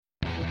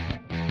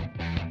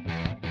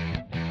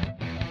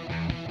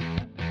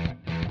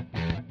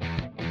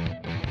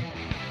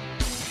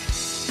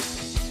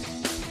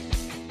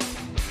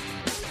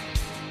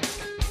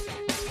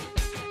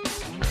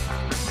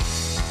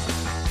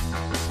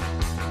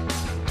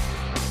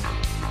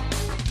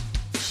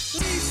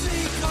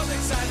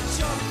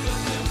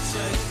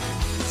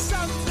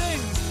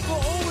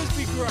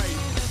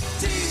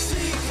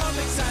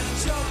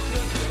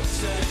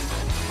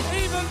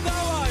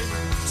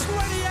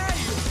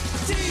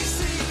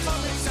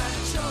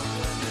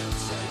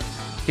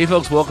Hey,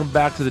 folks, welcome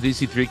back to the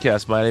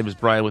DC3cast. My name is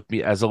Brian. With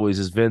me, as always,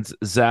 is Vince.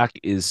 Zach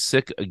is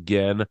sick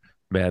again.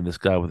 Man, this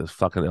guy with his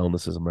fucking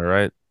illnesses, am I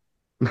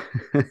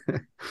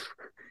right?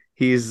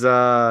 He's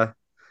uh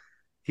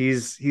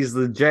he's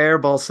the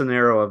Jair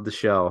Bolsonaro of the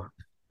show.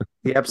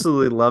 He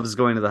absolutely loves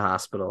going to the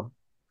hospital.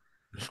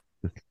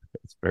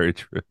 It's very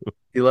true.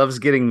 He loves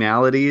getting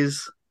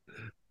maladies.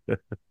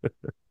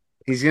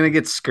 He's gonna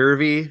get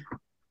scurvy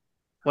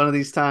one of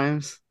these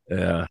times.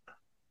 Yeah.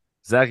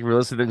 Zach, if you're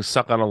listening,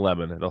 suck on a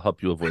lemon. It'll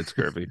help you avoid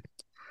scurvy.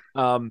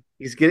 Um,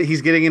 He's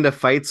getting into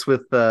fights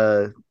with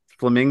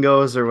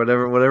flamingos or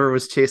whatever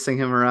was chasing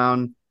him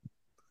around.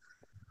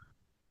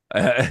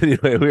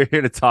 anyway, we're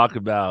here to talk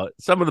about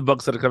some of the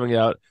books that are coming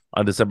out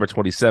on December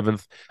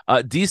 27th.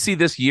 DC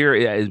this year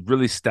is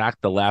really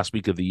stacked the last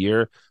week of the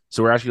year.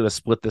 So we're actually going to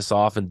split this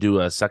off and do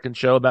a second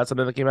show about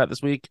something that came out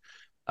this week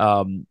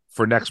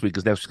for next week,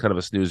 because next week's kind of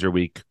a snoozer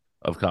week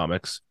of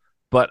comics.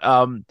 But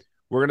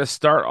we're going to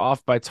start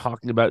off by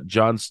talking about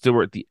John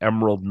Stewart, The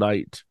Emerald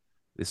Knight.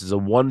 This is a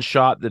one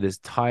shot that is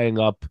tying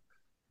up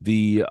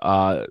the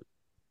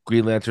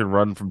Green Lantern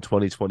run from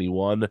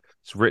 2021.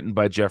 It's written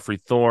by Jeffrey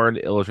Thorne,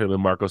 illustrated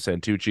by Marco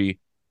Santucci.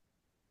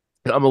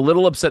 I'm a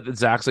little upset that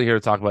Zach's not here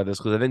to talk about this,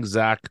 because I think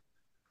Zach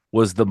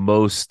was the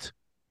most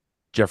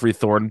Jeffrey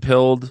Thorne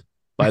pilled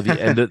by the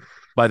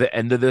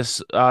end of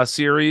this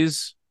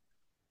series.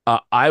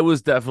 I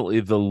was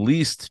definitely the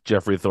least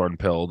Jeffrey Thorne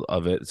pilled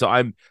of it.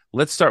 So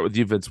let's start with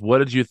you, Vince. What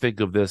did you think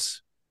of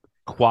this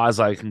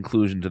quasi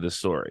conclusion to the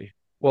story?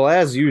 Well,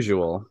 as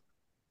usual,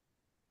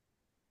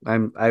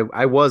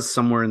 I was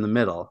somewhere in the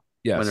middle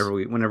Yes.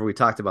 whenever we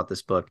talked about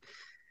this book.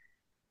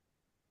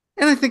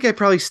 And I think I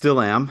probably still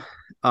am.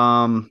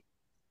 Um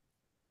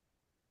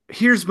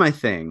Here's my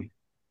thing.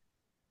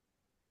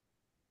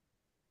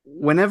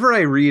 Whenever I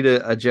read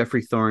a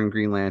Jeffrey Thorne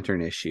Green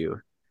Lantern issue,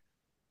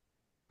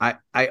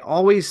 I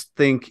always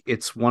think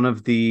it's one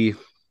of the,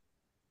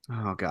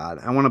 oh God,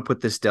 I want to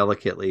put this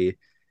delicately.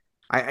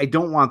 I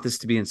don't want this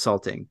to be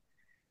insulting.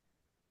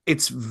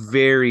 It's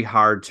very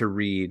hard to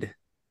read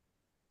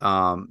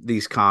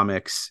these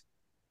comics.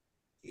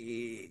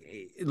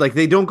 Like,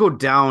 they don't go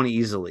down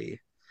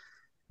easily.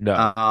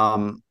 No.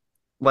 Um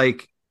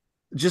like,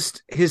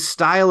 just his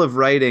style of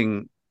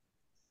writing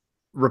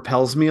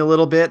repels me a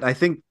little bit. I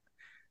think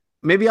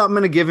maybe I'm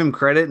going to give him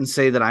credit and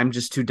say that I'm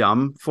just too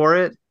dumb for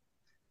it.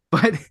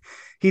 But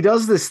he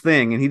does this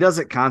thing, and he does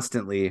it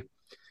constantly,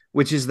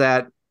 which is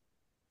that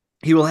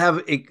he will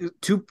have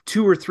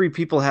two or three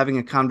people having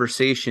a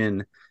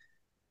conversation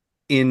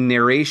in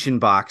narration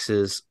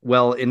boxes.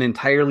 Well, an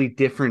entirely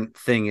different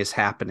thing is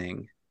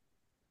happening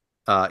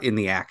in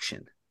the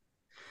action,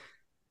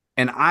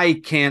 and I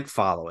can't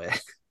follow it.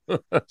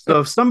 So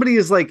if somebody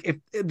is like, if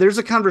there's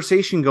a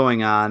conversation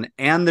going on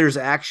and there's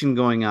action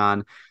going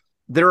on,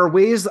 there are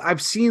ways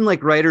I've seen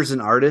like writers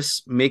and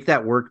artists make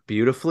that work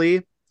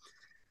beautifully.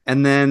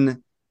 And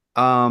then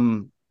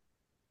um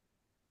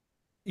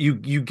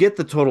you get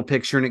the total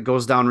picture and it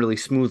goes down really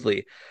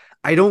smoothly.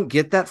 I don't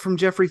get that from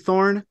Jeffrey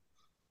Thorne,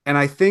 and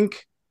I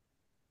think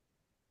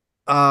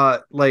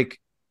like,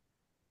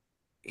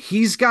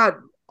 he's got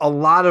a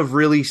lot of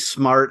really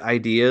smart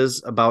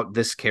ideas about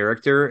this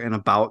character and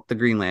about the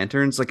Green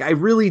Lanterns. Like, I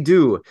really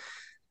do.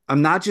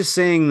 I'm not just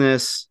saying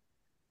this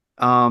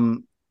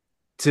um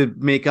to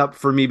make up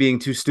for me being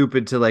too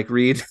stupid to like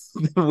read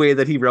the way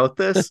that he wrote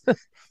this,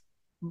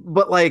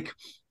 but like,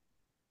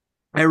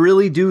 I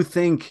really do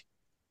think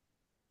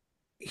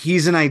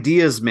he's an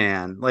ideas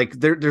man. Like,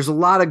 there's a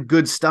lot of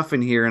good stuff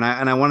in here, and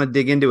I want to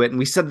dig into it. And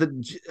we said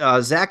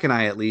that Zach and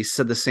I at least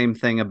said the same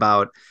thing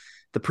about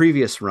the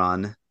previous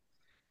run.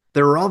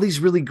 There were all these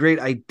really great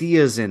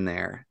ideas in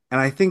there, and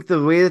I think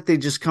the way that they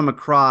just come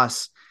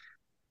across,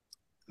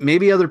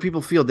 maybe other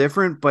people feel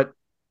different, but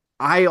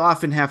I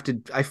often have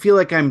to. I feel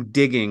like I'm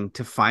digging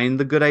to find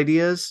the good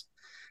ideas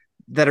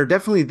that are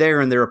definitely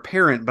there and they're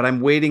apparent, but I'm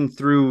waiting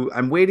through.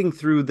 I'm waiting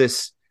through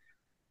this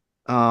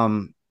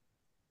um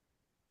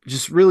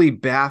just really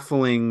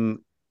baffling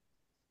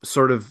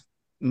sort of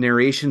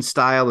narration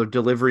style or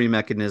delivery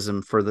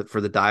mechanism for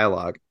the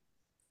dialogue.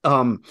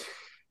 Um,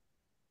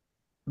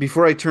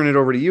 Before I turn it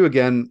over to you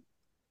again,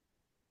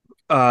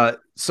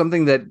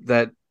 something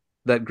that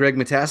Greg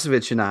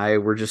Matasevich and I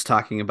were just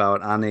talking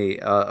about on a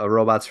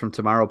Robots from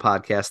Tomorrow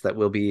podcast that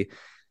will be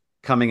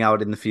coming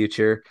out in the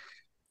future,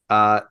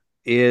 uh,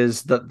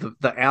 is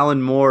the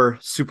Alan Moore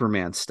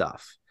Superman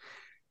stuff.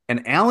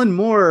 And Alan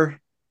Moore,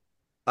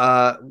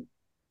 uh,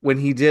 when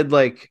he did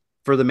like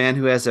For the Man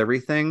Who Has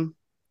Everything,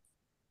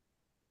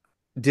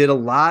 did a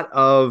lot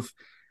of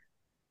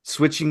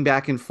switching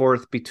back and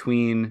forth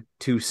between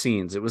two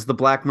scenes. It was the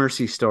Black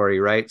Mercy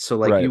story, right? So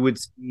like, Right.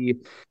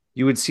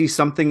 you would see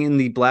something in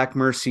the Black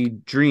Mercy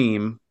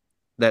dream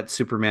that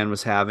Superman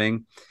was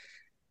having,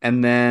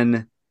 and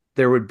then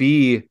there would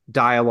be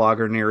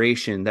dialogue or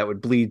narration that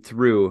would bleed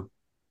through,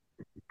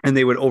 and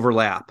they would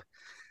overlap.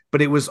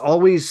 But it was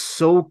always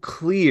so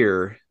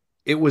clear.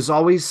 It was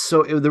always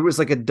there was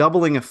like a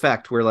doubling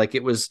effect where like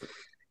it was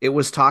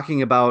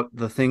talking about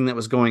the thing that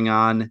was going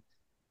on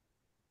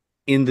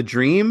in the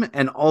dream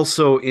and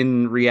also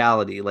in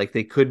reality. Like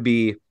they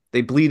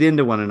bleed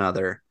into one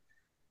another,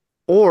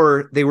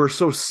 or they were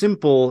so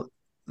simple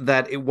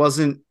that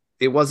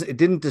it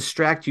didn't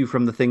distract you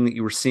from the thing that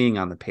you were seeing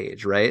on the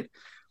page, right?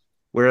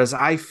 Whereas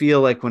I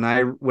feel like when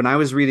I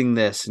was reading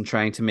this and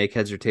trying to make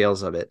heads or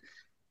tails of it,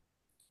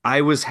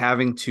 I was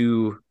having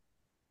to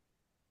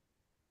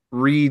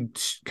read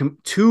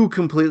two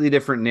completely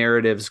different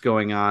narratives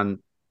going on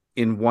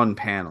in one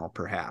panel,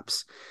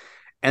 perhaps.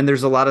 And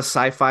there's a lot of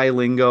sci-fi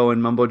lingo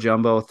and mumbo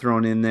jumbo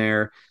thrown in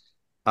there.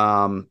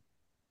 Um,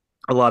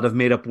 a lot of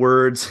made up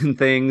words and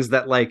things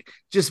that like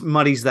just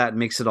muddies that and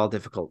makes it all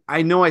difficult.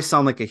 I know I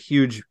sound like a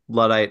huge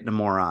Luddite and a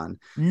moron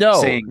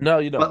No, saying, no,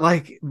 you but don't.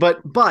 like,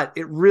 but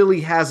it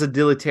really has a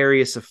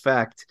deleterious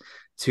effect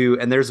to,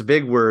 and there's a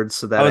big word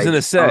so I that was I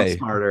gonna sound say.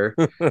 smarter.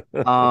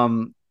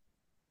 Um,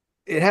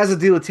 it has a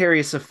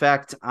deleterious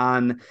effect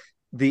on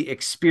the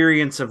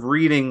experience of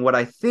reading what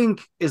I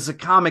think is a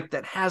comic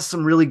that has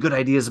some really good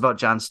ideas about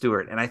John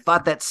Stewart. And I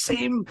thought that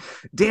same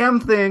damn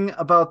thing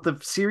about the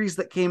series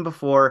that came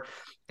before.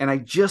 And I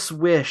just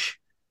wish,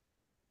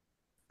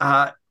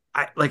 I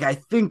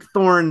think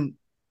Thorne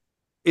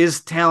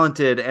is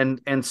talented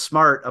and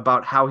smart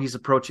about how he's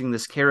approaching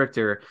this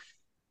character,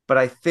 but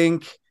I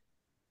think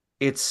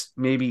it's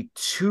maybe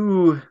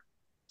too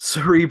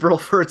cerebral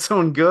for its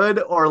own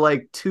good, or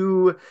like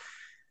too,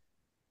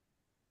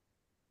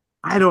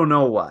 I don't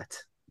know what.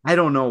 I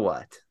don't know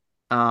what.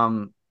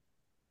 Um,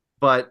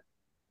 but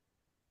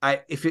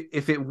if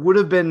it would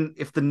have been,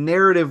 if the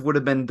narrative would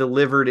have been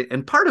delivered,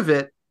 and part of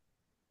it,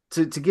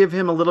 to give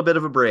him a little bit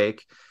of a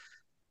break,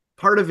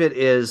 part of it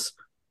is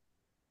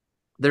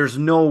there's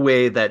no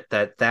way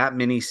that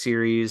mini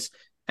series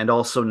and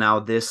also now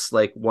this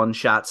like one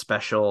shot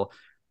special,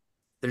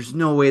 there's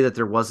no way that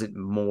there wasn't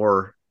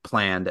more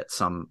planned at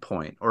some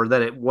point, or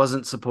that it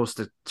wasn't supposed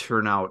to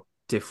turn out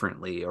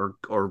differently or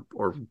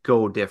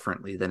go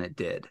differently than it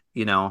did,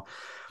 you know.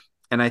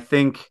 And I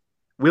think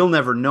we'll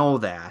never know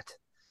that,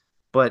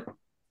 but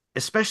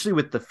especially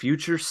with the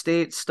future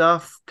state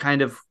stuff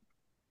kind of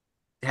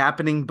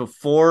happening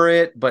before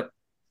it, but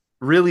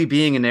really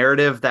being a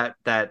narrative that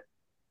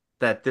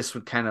this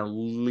would kind of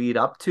lead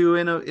up to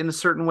in a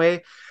certain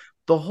way.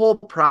 The whole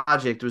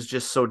project was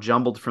just so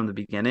jumbled from the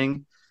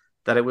beginning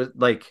that it was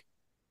like,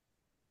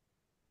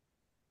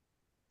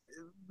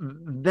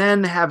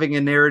 then having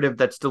a narrative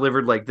that's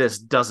delivered like this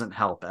doesn't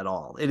help at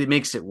all. It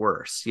makes it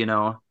worse, you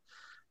know.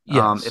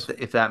 Yes,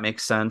 If that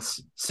makes sense.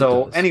 it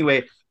So does.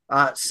 anyway,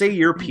 say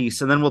your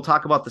piece, and then we'll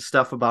talk about the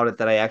stuff about it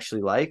that I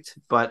actually liked.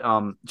 But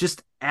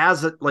just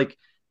as a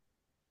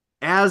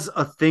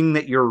thing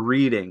that you're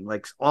reading,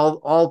 like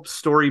all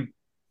story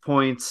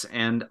points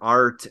and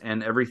art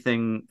and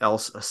everything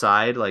else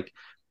aside, like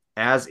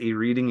as a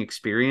reading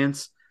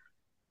experience,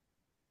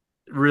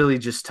 really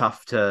just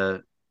tough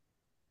to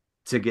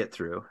get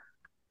through.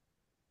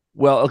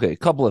 Well, okay, a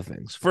couple of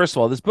things. First of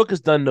all, this book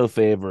has done no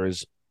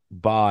favors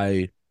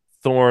by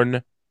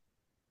Thorne,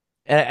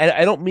 and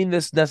I don't mean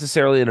this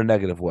necessarily in a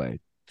negative way.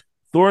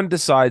 Thorne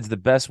decides the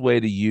best way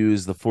to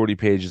use the 40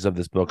 pages of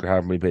this book, or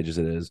however many pages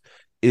it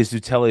is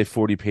to tell a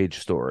 40-page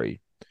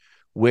story.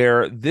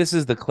 Where this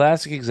is the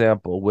classic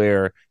example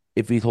where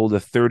if he told a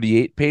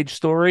 38-page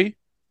story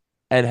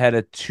and had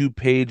a 2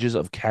 pages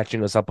of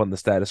catching us up on the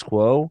status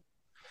quo,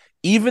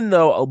 even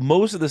though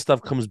most of the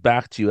stuff comes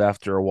back to you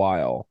after a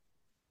while,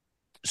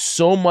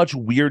 so much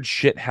weird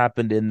shit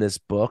happened in this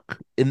book,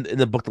 in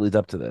the book that leads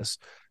up to this,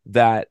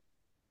 that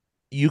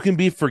you can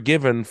be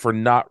forgiven for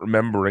not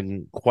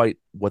remembering quite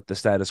what the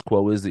status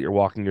quo is that you're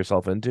walking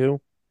yourself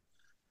into.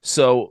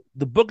 So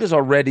the book is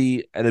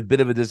already at a bit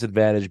of a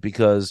disadvantage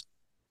because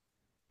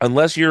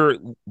unless you're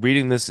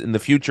reading this in the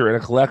future in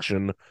a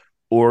collection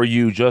or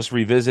you just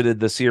revisited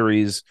the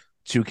series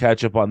to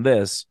catch up on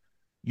this,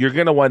 you're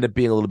going to wind up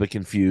being a little bit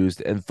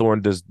confused. And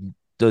Thorne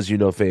does you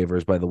no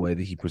favors by the way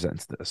that he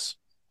presents this.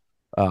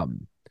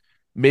 Um,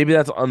 Maybe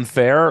that's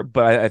unfair,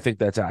 but I think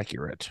that's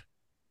accurate.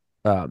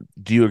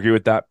 Do you agree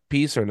with that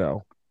piece or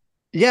no?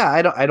 Yeah,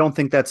 I don't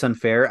think that's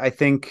unfair. I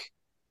think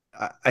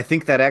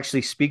that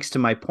actually speaks to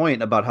my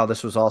point about how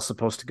this was all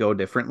supposed to go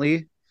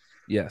differently,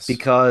 Yes.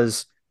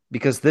 because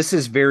this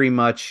is very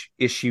much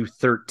issue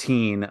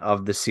 13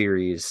 of the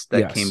series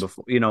that came Yes.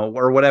 before,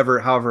 or whatever,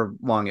 however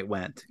long it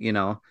went,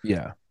 Yeah.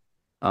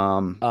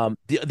 um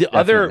The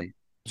other definitely.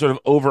 sort of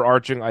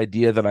overarching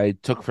idea that I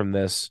took from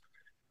this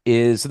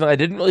is something I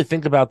didn't really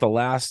think about the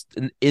last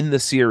in the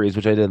series,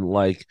 which I didn't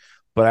like,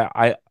 but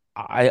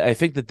I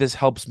think that this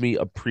helps me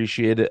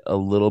appreciate it a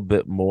little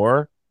bit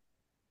more.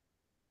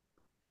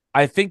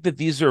 I think that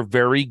these are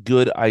very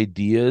good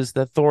ideas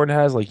that Thorne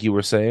has, like you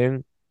were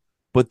saying,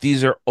 but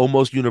these are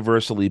almost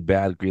universally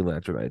bad Green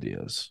Lantern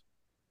ideas.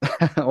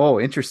 Oh,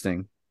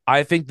 interesting.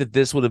 I think that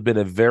this would have been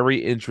a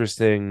very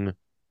interesting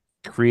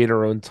create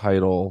our own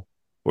title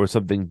or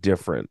something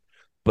different,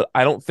 but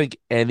I don't think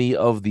any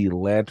of the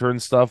Lantern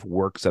stuff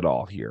works at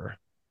all here.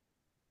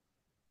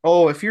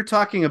 Oh, if you're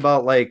talking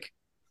about like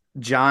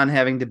John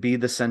having to be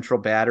the central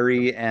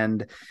battery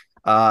and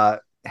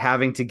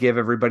having to give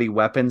everybody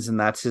weapons and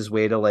that's his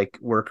way to like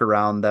work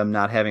around them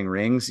not having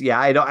rings. Yeah,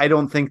 I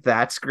don't think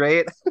that's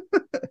great.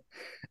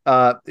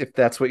 If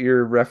that's what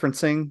you're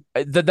referencing.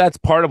 That's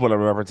part of what I'm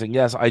referencing.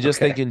 Yes, I just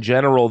think Okay. in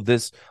general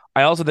this.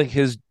 I also think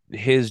his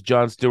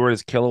Jon Stewart,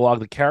 his Kilowog,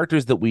 the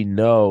characters that we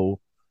know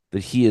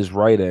that he is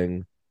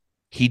writing,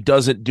 he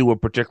doesn't do a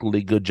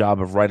particularly good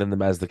job of writing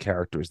them as the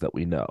characters that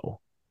we know.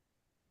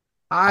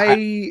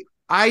 I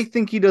I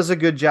think he does a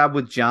good job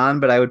with John,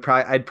 but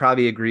I'd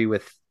probably agree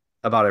with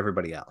about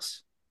everybody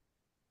else.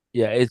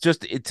 Yeah, it's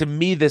just to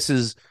me this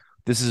is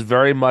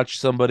very much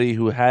somebody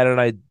who had an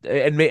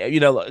idea,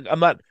 and I'm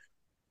not.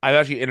 I've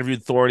actually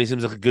interviewed Thor, and he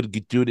seems like a good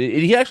dude. And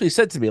he actually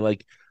said to me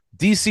like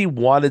DC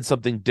wanted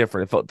something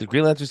different. It felt the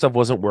Green Lantern stuff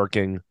wasn't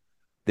working.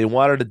 They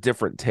wanted a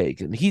different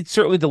take, and he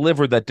certainly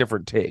delivered that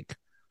different take.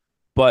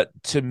 But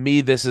to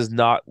me, this is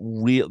not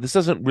real. This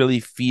doesn't really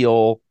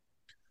feel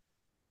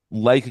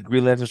like a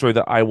Green Lantern story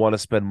that I want to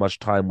spend much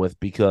time with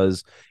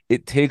because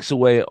it takes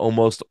away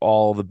almost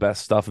all the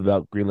best stuff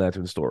about Green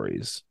Lantern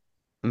stories.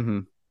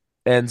 Mm-hmm.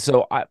 And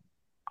so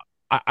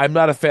I'm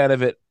not a fan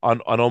of it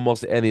on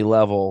almost any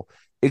level,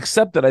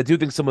 except that I do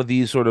think some of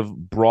these sort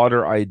of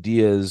broader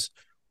ideas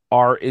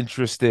are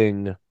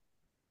interesting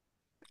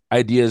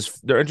ideas.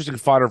 They're interesting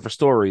fodder for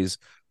stories,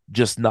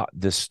 just not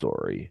this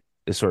story.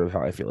 Is sort of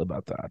how I feel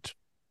about that.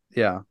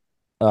 Yeah.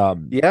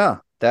 Um, Yeah.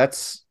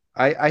 That's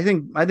I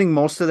think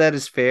most of that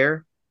is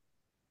fair.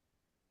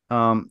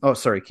 Oh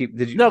sorry, keep no,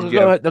 did you go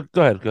have ahead. No,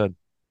 go ahead. Go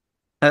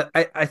ahead.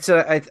 I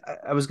said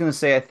I was gonna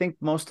say I think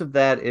most of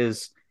that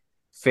is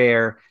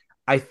fair.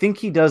 I think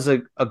he does a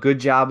good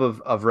job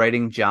of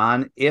writing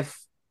John. If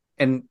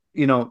and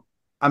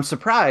I'm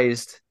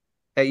surprised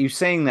at you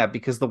saying that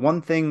because the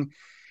one thing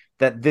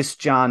that this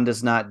John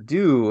does not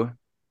do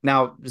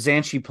now,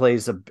 Zanchi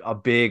plays a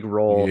big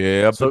role.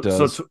 Yep, it So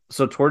does.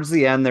 so towards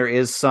the end there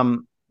is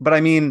some, but I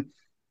mean,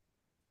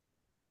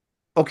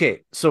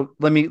 okay, so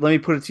let me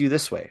put it to you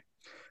this way.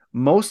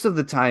 Most of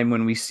the time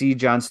when we see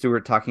John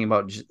Stewart talking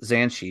about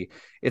Zanchi,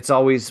 it's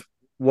always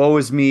woe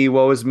is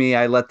me,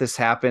 I let this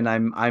happen,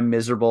 I'm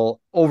miserable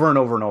over and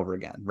over and over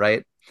again,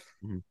 right?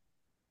 Mhm.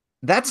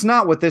 That's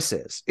not what this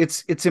is.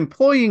 It's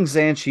employing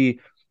Zanchi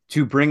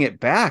to bring it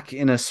back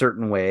in a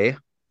certain way,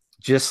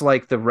 just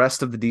like the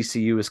rest of the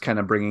DCU is kind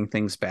of bringing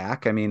things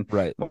back. I mean,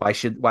 Right. why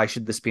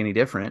should this be any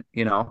different,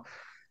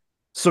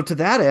 So to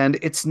that end,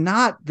 it's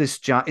not this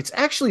John, it's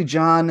actually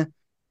John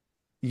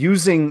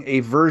using a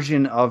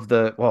version of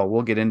well,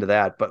 we'll get into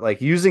that, but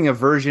like using a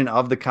version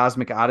of the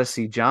Cosmic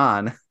Odyssey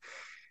John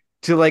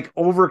to like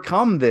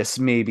overcome this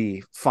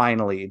maybe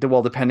finally,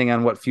 well, depending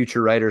on what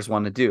future writers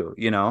want to do.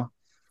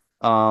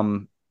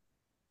 Um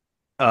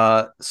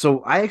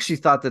so I actually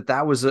thought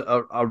that was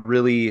a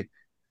really,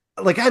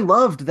 like, I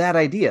loved that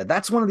idea.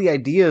 That's one of the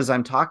ideas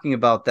I'm talking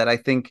about that I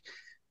think,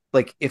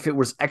 like, if it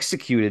was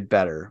executed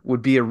better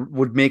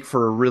would make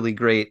for a really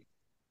great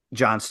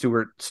John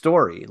Stewart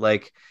story.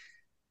 Like,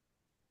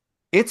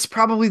 it's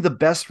probably the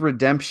best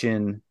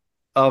redemption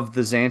of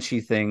the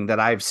Zanchi thing that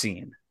I've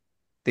seen.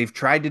 They've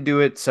tried to do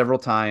it several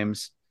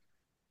times.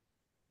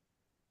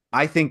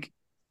 I think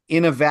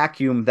in a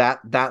vacuum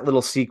that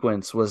little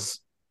sequence was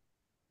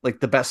like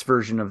the best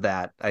version of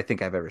that I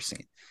think I've ever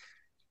seen.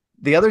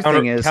 The other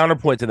thing is,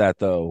 Counterpoint to that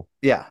though,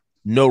 yeah,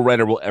 no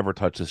writer will ever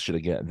touch this shit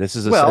again. This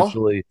is well,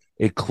 essentially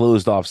a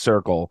closed off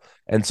circle.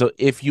 And so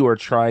if you are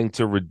trying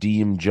to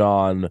redeem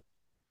John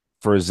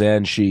for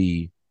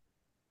Zanshi,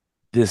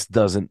 this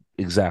doesn't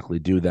exactly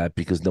do that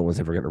because no one's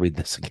ever going to read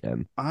this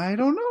again. I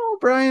don't know,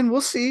 Brian.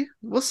 We'll see.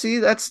 We'll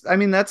see. I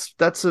mean, that's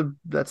a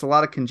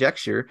lot of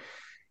conjecture.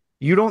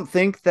 You don't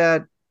think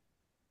that,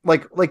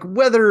 like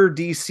whether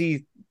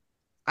DC,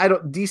 I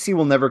don't DC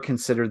will never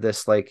consider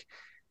this like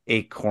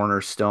a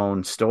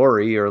cornerstone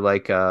story or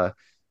like a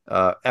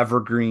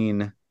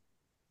evergreen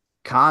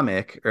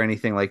comic or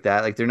anything like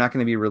that. Like, they're not going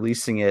to be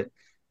releasing it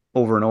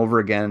over and over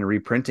again and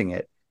reprinting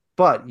it.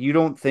 But you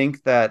don't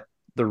think that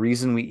the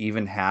reason we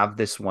even have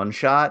this one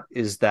shot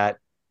is that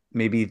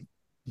maybe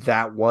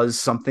that was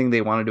something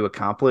they wanted to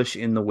accomplish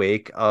in the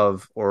wake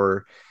of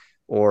or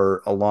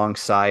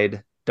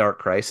alongside Dark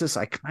Crisis?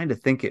 I kind of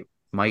think it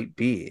might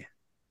be.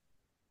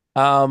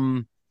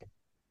 Um,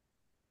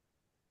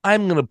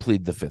 I'm going to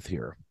plead the fifth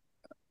here.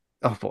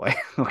 Oh boy.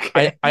 I,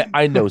 Okay. I,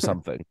 I know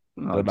something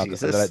that Oh I'm not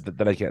Jesus.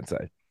 that I can't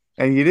say.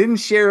 And you didn't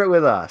share it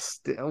with us.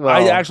 I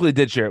Well, actually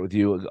did share it with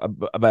you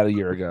about a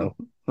year ago.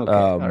 okay.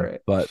 All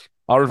right. But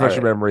I'll All refresh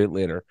your right. memory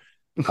later.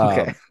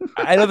 Okay.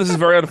 I know this is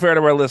very unfair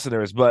to our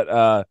listeners,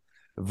 but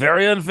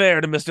very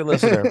unfair to Mr.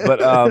 Listener.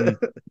 But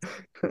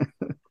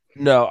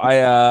no,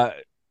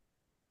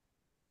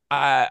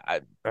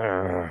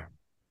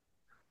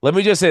 let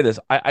me just say this.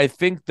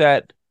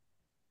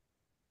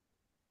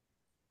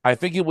 I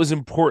think it was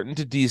important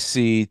to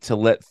DC to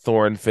let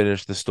Thorne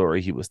finish the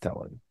story he was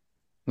telling.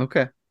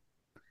 Okay.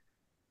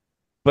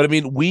 But I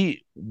mean,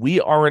 we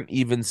aren't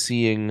even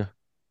seeing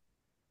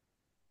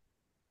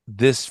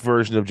this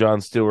version of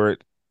John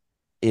Stewart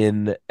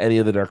in any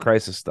of the Dark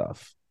Crisis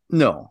stuff.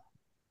 No.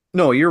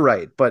 No, you're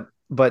right. But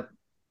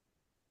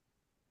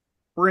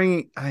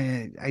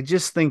I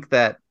just think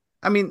that,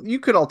 I mean, you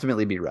could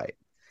ultimately be right,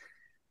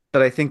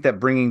 but I think that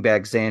bringing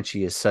back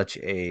Xanshi is such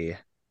a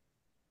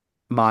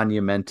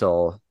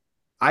monumental.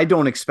 I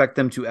don't expect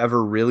them to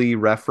ever really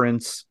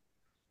reference.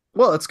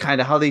 Well, it's kind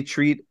of how they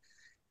treat.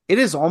 It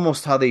is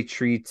almost how they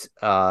treat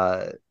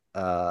uh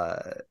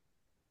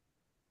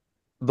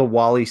the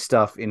Wally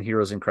stuff in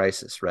Heroes in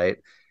Crisis, right?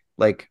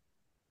 Like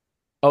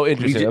Oh, we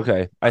interesting. just,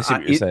 Okay, I see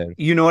what you're saying.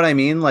 you know what I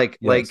mean?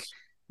 Yes.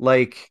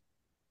 Like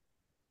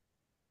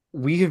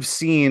we have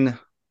seen.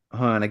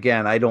 And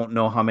again, I don't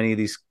know how many of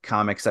these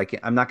comics I can.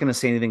 I'm not going to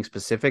say anything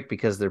specific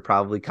because they're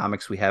probably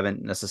comics we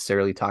haven't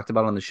necessarily talked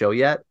about on the show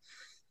yet.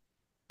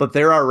 But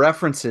there are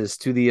references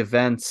to the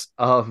events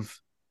of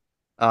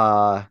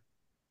uh,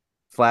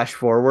 Flash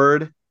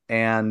Forward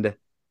and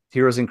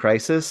Heroes in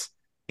Crisis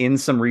in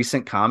some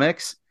recent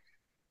comics.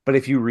 But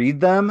if you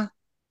read them,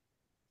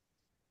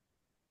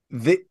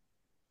 they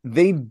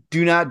they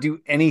do not do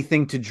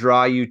anything to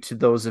draw you to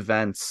those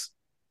events.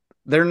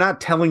 They're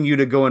not telling you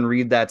to go and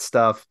read that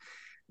stuff.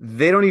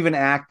 They don't even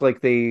act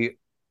like they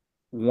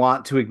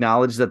want to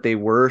acknowledge that they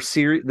were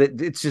serious.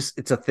 That it's just,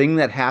 it's a thing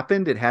that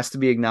happened. It has to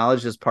be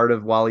acknowledged as part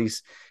of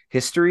Wally's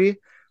history,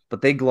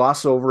 but they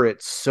gloss over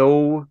it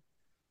so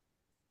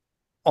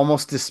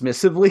almost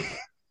dismissively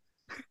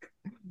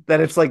that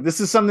it's like, this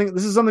is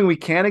something we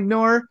can't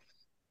ignore,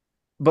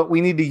 but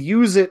we need to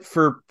use it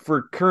for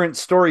current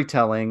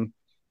storytelling,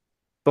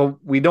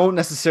 but we don't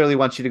necessarily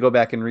want you to go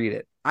back and read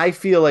it. I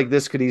feel like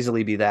this could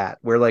easily be that,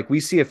 where like we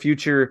see a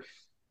future,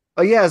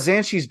 oh yeah,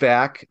 Zanshi's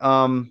back.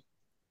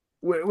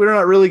 We're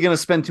not really going to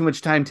spend too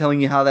much time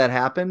telling you how that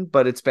happened,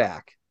 but it's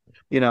back,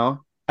 you know?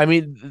 I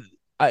mean,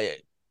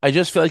 I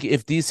just feel like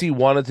if DC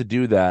wanted to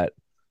do that,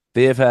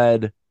 they have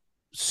had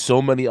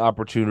so many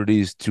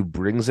opportunities to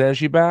bring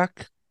Zanshi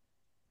back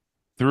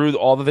through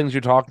all the things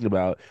you're talking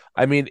about.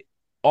 I mean,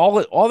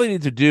 all they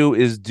need to do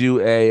is do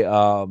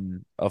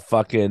a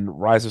fucking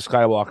Rise of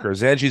Skywalker,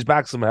 Zanshi's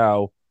back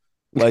somehow,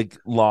 like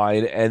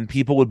line, and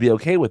people would be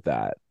okay with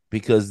that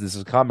because this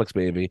is comics,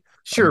 baby. And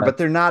Sure, but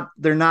that's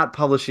they're not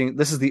publishing.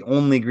 This is the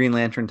only Green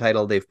Lantern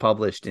title they've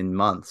published in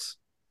months.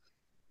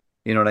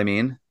 You know what I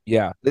mean?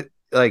 yeah.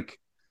 Like,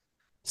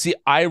 See,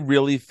 I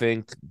really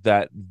think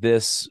that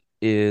this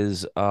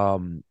is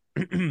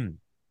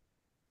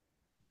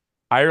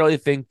I really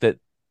think that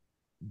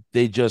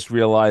they just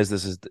realized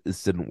this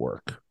didn't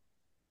work,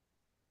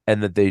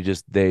 and that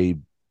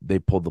they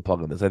pulled the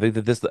plug on this. I think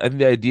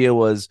the idea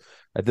was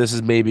that this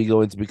is maybe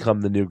going to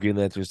become the new Green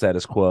Lantern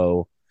status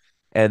quo,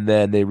 and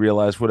then they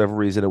realized for whatever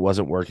reason it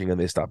wasn't working and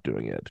they stopped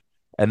doing it.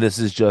 And this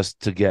is just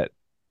to get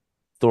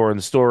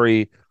Thorin's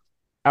story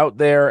out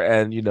there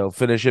and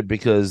finish it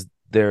because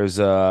there's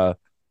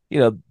you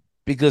know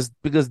because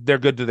they're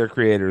good to their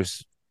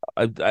creators.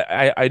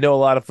 I know a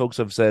lot of folks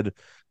have said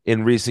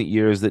in recent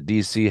years that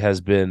DC has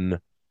been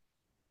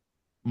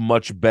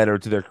much better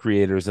to their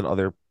creators than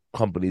other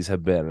companies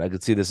have been. And I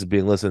could see this as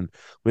being, listen,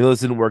 we know this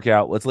didn't work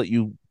out. Let's let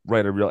you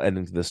write a real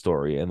ending to this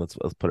story, and let's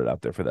put it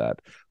out there for that.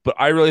 But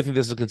I really think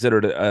this is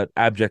considered an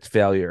abject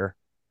failure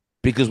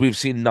because we've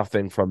seen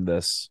nothing from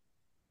this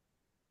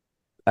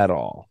at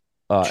all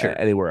sure.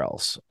 anywhere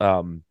else.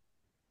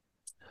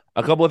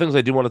 A couple of things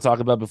I do want to talk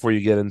about before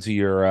you get into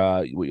your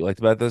what you liked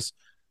about this.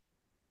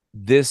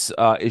 This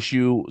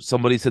issue,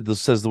 somebody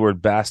says the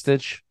word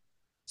bastich.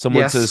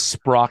 Someone says Yes.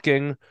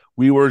 sprocking.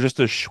 We were just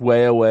a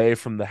shway away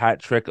from the hat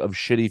trick of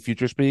shitty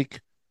future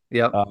speak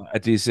Yep.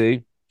 at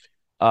DC.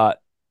 Uh,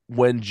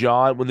 when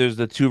there's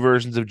the two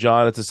versions of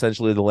John, it's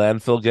essentially the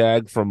landfill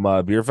gag from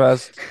Beer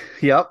Fest.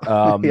 Yep.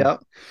 Um,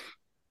 Yep.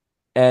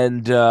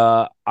 and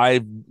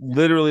I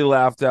literally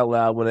laughed out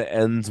loud when it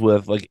ends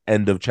with like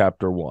end of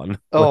chapter one. Like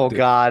Oh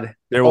God.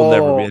 there will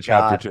never be Oh a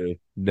chapter God. two.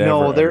 Never,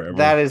 No, ever, there,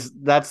 ever.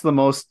 that's the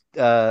most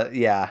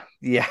yeah.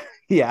 Yeah.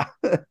 Yeah.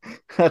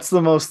 That's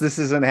the most this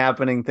isn't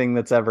happening thing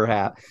that's ever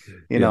happened,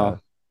 you Yeah, know.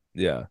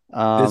 yeah.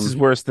 This is Um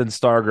worse than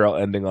Stargirl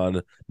ending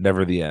on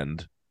never the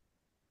end.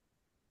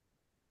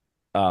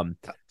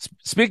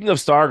 Speaking of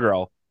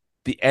Stargirl,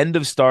 the end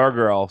of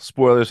Stargirl,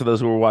 spoilers for those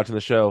who were watching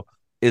the show,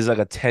 is like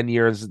a 10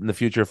 years in the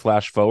future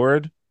flash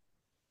forward.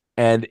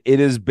 And it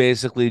is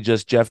basically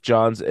just Jeff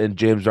Johns and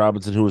James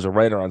Robinson, who was a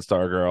writer on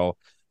Stargirl,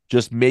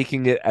 just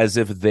making it as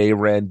if they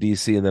ran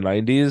DC in the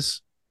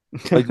 90s.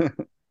 Like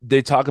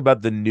they talk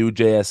about the new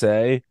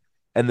JSA,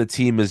 and the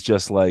team is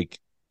just like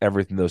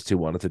everything those two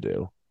wanted to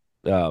do.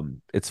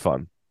 It's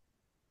fun.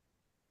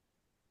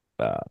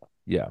 Uh,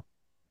 yeah.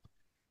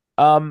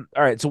 All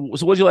right. So what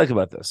do you like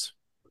about this?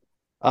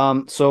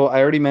 so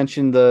I already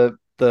mentioned the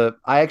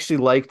I actually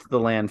liked the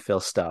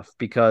landfill stuff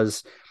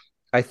because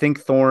I think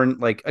Thorn,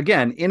 like,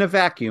 again, in a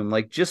vacuum,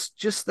 like just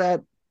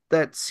that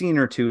scene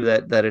or two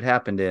that it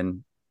happened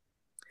in,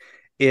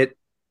 it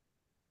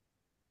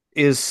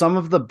is some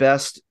of the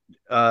best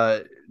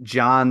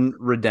John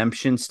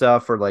redemption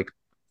stuff, or like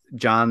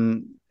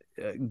John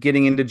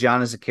getting into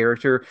John as a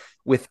character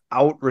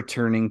without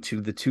returning to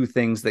the two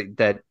things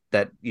that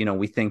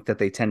we think that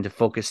they tend to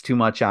focus too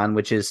much on,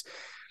 which is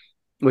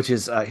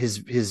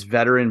his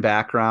veteran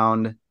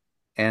background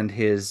and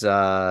his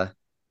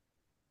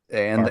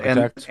and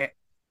Architect.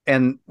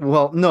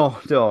 well, no,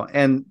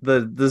 and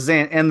the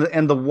Zan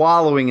and the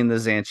wallowing in the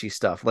Xanchi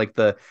stuff, like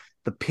the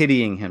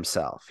pitying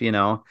himself,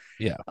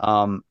 Yeah.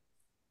 um,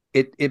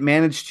 it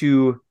managed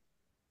to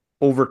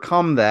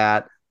overcome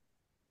that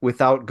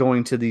without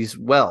going to these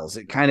wells.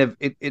 It kind of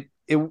it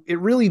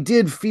really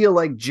did feel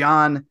like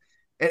John.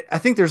 I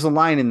think there's a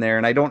line in there,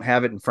 and I don't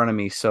have it in front of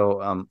me,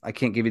 so I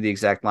can't give you the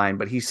exact line.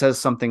 But he says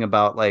something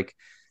about like,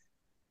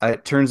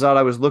 it turns out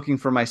I was looking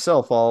for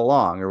myself all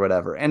along, or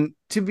whatever. And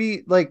to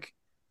be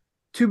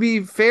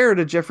fair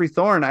to Jeffrey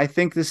Thorne, I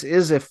think this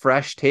is a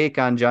fresh take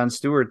on John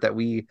Stewart that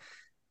we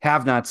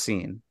have not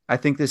seen. I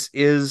think this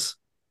is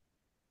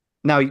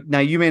now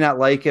you may not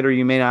like it, or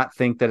you may not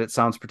think that it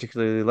sounds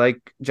particularly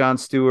like John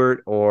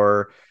Stewart,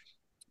 or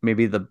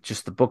maybe the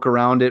book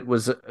around it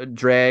was a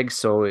drag,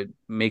 so it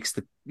makes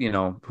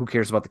who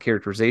cares about the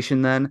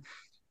characterization then.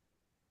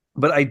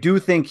 But I do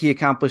think he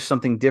accomplished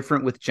something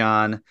different with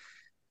John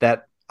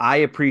that I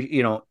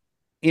appreciate.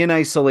 In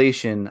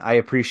isolation, I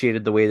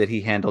appreciated the way that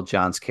he handled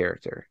John's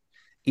character,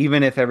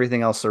 even if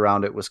everything else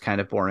around it was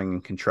kind of boring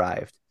and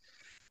contrived.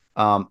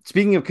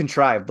 Speaking of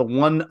contrived, the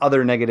one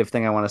other negative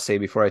thing I want to say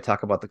before I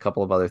talk about the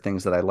couple of other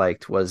things that I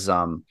liked was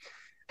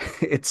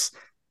it's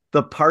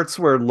the parts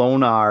where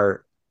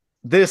Lonar.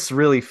 This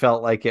really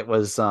felt like it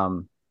was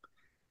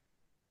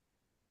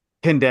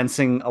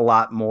condensing a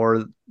lot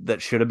more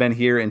that should have been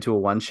here into a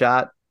one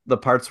shot. The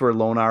parts where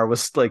Lonar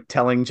was like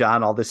telling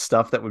John all this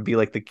stuff that would be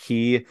like the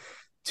key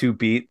to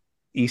beat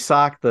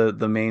Isak, the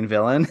main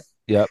villain.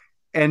 Yep.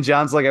 And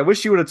John's like, I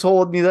wish you would have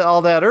told me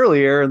all that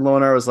earlier. And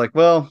Lonar was like,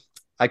 well,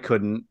 I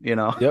couldn't.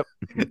 Yep.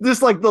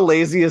 Just like the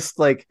laziest,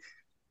 like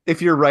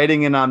if you're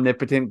writing an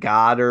omnipotent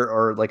god,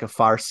 or like a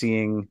far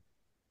seeing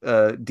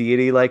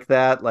deity like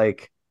that,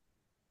 like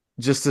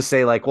just to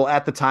say like, well,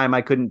 at the time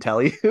I couldn't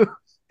tell you.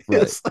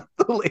 Right. It's like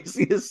the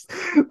laziest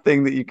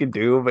thing that you can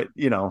do, but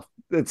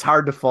it's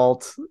hard to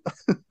fault.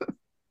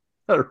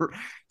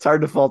 It's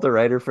hard to fault a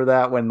writer for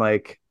that when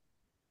like,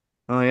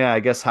 oh yeah, I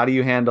guess how do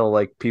you handle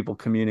like people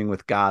communing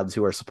with gods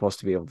who are supposed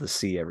to be able to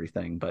see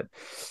everything? But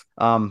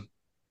um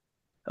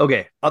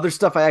okay, other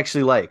stuff I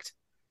actually liked.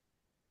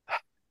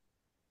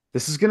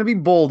 This is going to be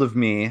bold of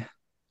me,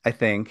 I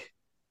think,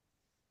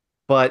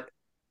 but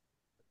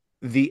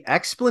the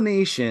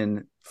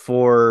explanation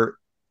for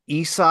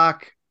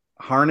Isak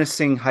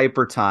harnessing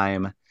hyper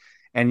time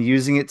and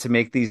using it to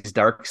make these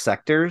dark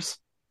sectors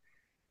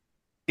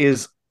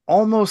is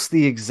almost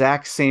the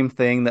exact same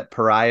thing that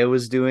Pariah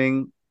was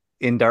doing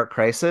in Dark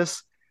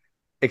Crisis,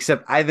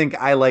 except I think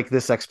I like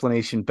this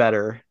explanation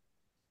better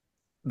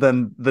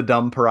than the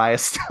dumb Pariah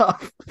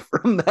stuff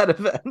from that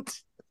event.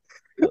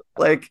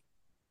 Like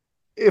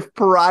if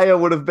Pariah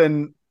would have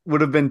been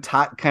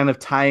kind of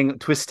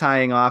twist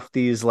tying off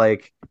these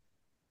like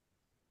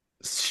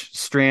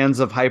strands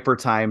of hyper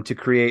time to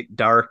create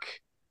dark,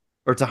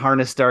 or to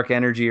harness dark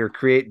energy, or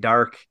create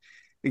dark,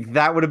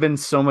 that would have been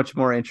so much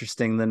more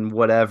interesting than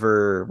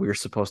whatever we were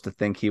supposed to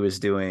think he was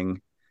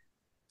doing.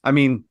 I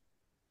mean,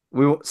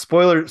 we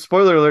spoiler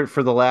alert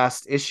for the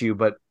last issue,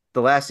 but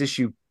the last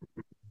issue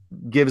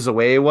gives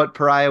away what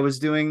Pariah was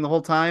doing the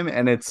whole time,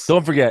 and it's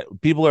Don't forget,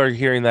 people are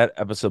hearing that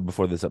episode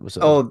before this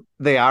episode. oh,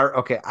 they are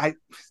okay.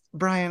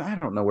 Brian, I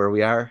don't know where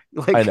we are.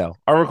 I Like, know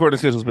our recording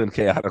schedule's been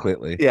chaotic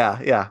lately.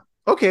 yeah.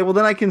 Okay, well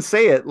then I can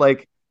say it.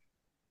 Like,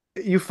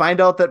 you find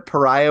out that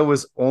Pariah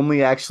was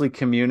only actually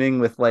communing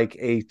with like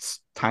a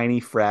tiny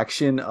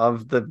fraction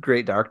of the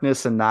Great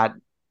Darkness, and not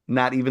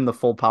even the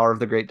full power of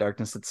the Great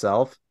Darkness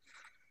itself.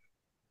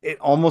 It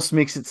almost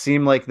makes it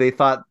seem like they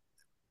thought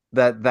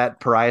that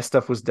Pariah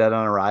stuff was dead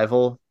on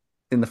arrival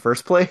in the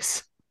first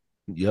place.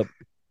 Yep.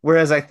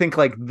 Whereas I think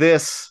like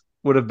this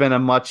would have been a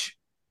much.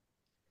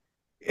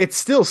 It's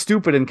still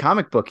stupid and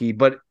comic booky,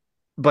 but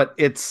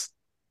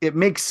it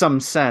makes some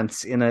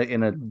sense in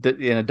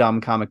a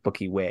dumb comic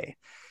booky way.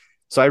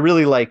 So I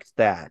really liked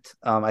that.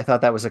 I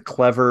thought that was a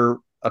clever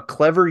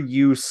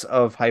use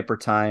of hyper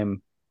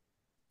time.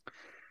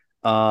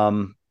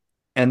 Um,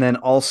 and then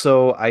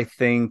also I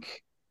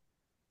think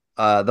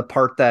the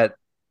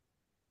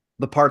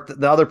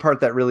other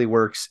part that really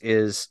works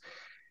is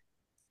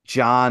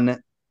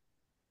John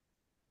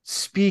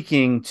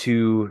speaking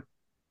to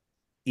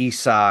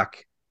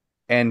Isak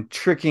and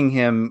tricking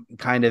him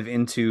kind of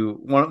into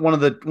one of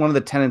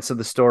the tenets of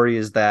the story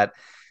is that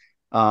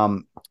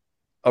um,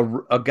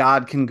 a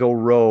god can go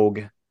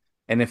rogue,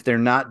 and if they're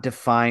not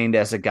defined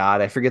as a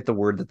god, I forget the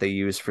word that they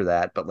use for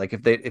that, but like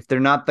if they're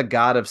not the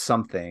god of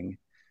something,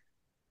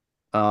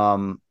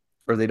 um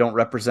or they don't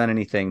represent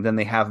anything, then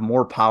they have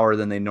more power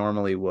than they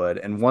normally would,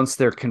 and once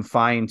they're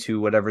confined to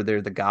whatever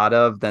they're the god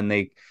of, then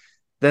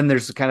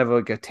there's kind of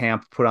like a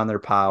tamp put on their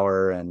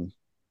power, and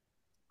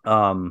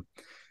um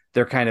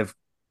they're kind of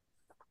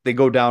they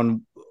go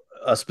down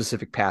a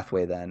specific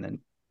pathway then. And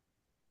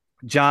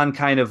John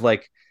kind of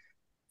like,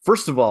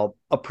 first of all,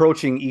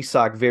 approaching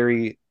Isak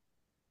very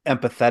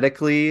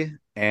empathetically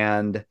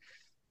and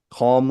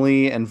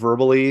calmly and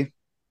verbally,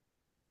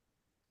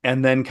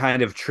 and then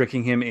kind of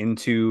tricking him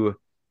into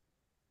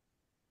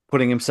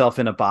putting himself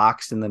in a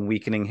box and then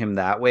weakening him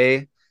that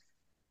way.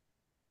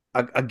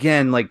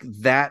 again, like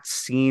that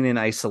scene in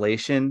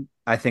isolation,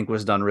 I think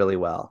was done really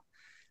well.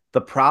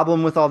 The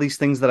problem with all these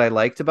things that I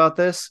liked about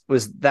this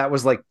was that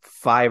was like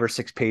 5 or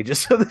 6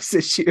 pages of this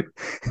issue.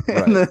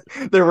 And Right.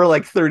 there were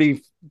like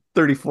 30,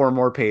 34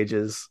 more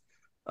pages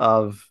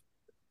of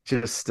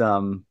just,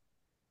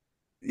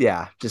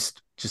 yeah,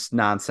 just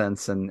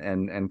nonsense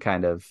and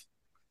kind of,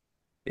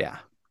 yeah.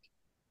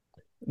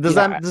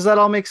 Yeah, Does that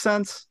all make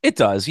sense? it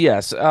does.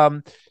 Yes.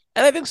 And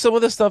I think some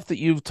of the stuff that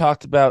you've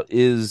talked about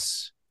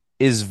is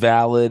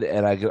valid,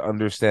 and I can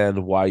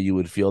understand why you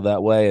would feel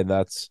that way, and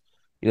that's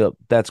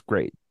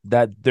great.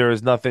 That there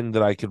is nothing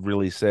that I could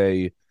really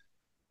say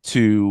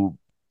to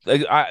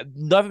like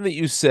nothing that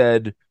you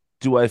said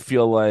do I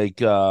feel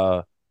like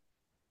I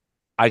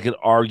can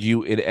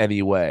argue in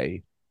any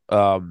way.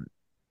 Um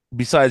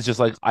Besides just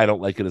like I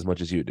don't like it as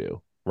much as you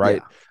do,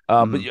 right?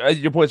 Yeah. But Hmm.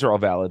 your points are all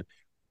valid.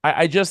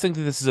 I just think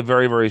that this is a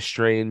very, very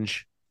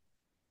strange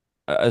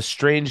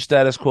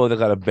status quo that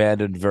got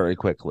abandoned very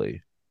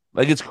quickly.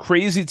 Like it's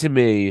crazy to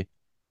me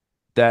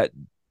that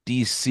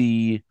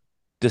DC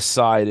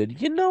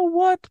decided, you know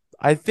what?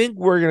 I think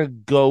we're gonna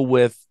go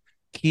with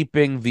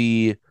keeping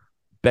the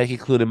Becky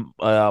Cloonan,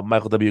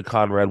 Michael W.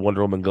 Conrad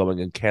Wonder Woman going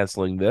and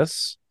canceling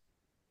this.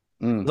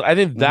 Mm. I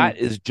think Hmm. that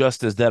is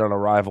just as dead on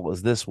arrival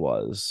as this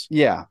was.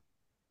 Yeah.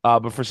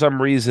 But for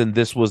some reason,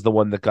 this was the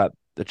one that got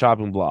the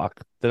chopping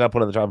block. They got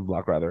put on the chopping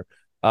block rather.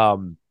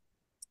 Um,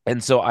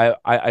 and so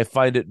I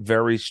find it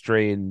very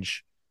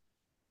strange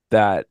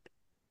that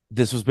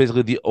this was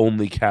basically the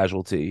only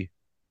casualty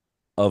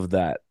of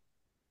that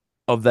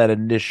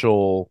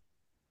initial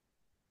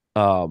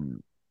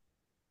um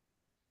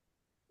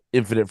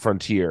Infinite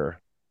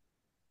Frontier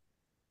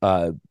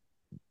uh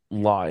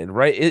line,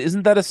 right?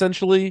 Isn't that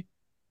essentially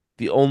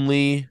the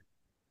only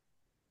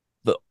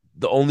the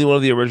the only one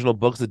of the original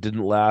books that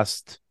didn't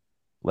last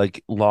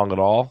like long at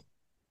all?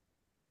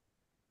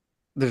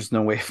 There's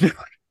no way of knowing.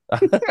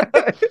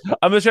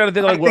 I'm just trying to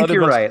think I like what think other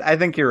you're books right. I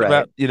think you're came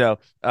out,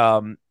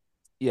 right.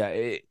 yeah,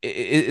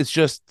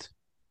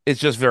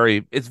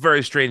 it's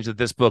very strange that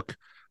this book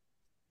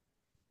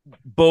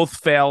both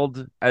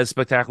failed as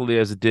spectacularly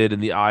as it did in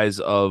the eyes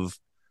of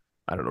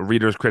I don't know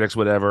readers, critics,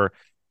 whatever,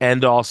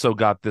 and also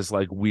got this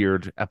like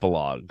weird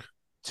epilogue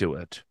to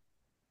it.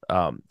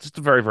 Just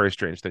a very, very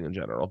strange thing in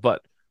general,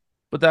 but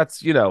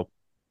that's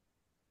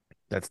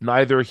that's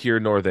neither here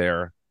nor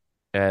there,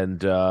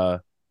 and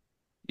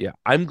yeah,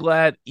 I'm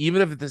glad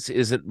even if this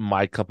isn't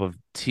my cup of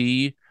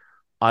tea.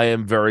 I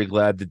am very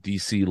glad that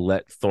DC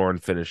let Thorne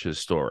finish his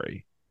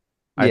story.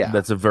 I think Yeah.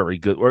 that's a very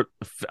good, or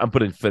I'm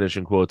putting finish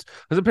in quotes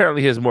because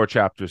apparently he has more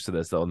chapters to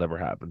this that'll never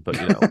happen. But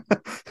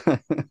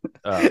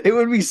uh, It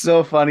would be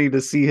so funny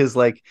to see his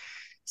like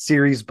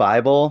series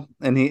Bible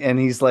and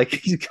he's like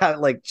he's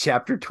got like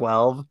chapter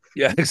 12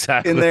 yeah, in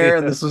exactly. there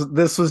and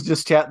this was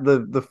just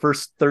the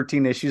first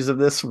 13 issues of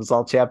this was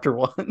all chapter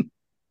 1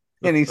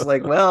 and he's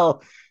like,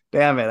 well,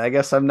 damn it, I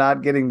guess I'm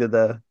not getting to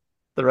the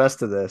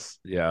rest of this.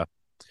 Yeah,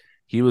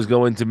 he was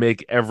going to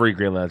make every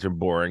Green Lantern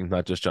boring,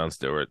 not just John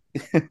Stewart.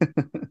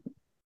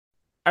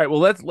 All right, well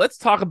let's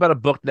talk about a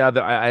book now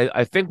that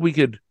I think we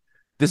could.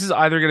 This is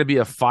either going to be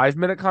a 5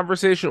 minute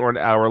conversation or an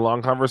hour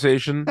long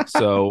conversation.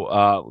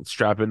 So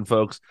strap in,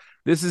 folks.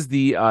 This is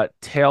the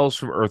Tales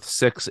from Earth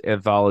 6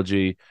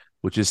 anthology,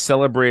 which is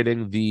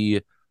celebrating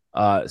the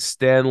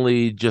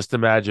Stanley Just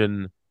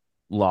Imagine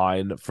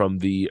line from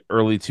the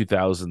early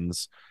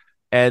 2000s.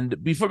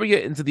 And before we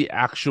get into the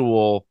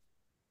actual,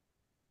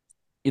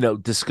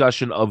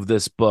 discussion of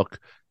this book,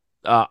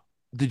 uh,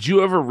 did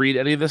you ever read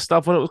any of this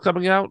stuff when it was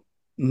coming out?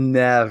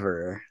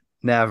 Never,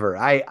 never.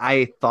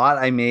 I thought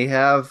I may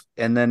have,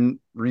 and then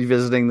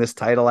revisiting this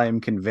title, I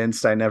am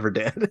convinced I never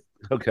did.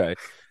 Okay.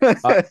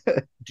 Uh,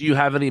 do you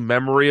have any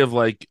memory of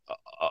like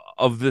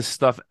of this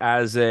stuff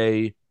as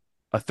a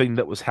thing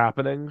that was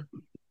happening?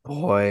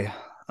 Boy,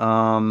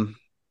 um,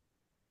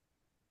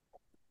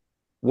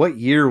 what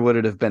year would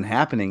it have been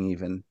happening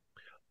even?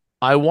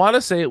 I want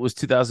to say it was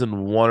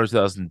 2001 or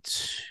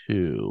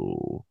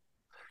 2002.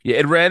 Yeah,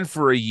 it ran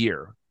for a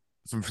year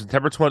from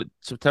September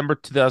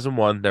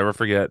 2001, never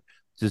forget,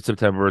 to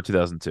September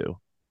 2002.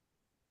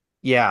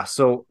 Yeah,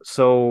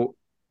 so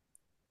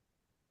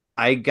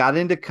I got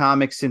into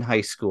comics in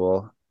high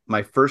school.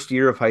 My first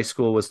year of high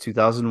school was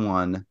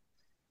 2001,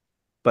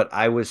 but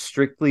I was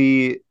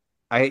strictly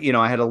I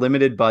had a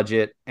limited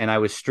budget and I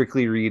was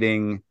strictly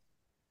reading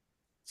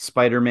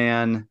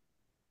Spider-Man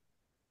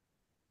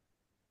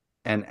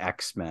and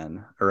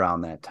X-Men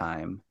around that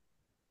time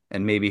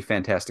and maybe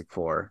Fantastic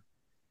Four.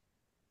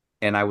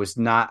 And I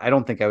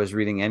don't think I was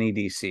reading any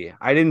DC.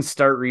 I didn't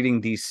start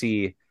reading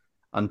DC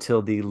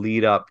until the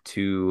lead up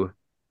to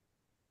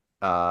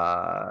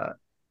uh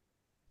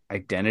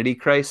Identity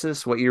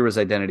Crisis. What year was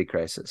Identity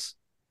Crisis?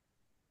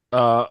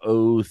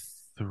 Oh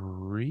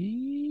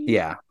 03?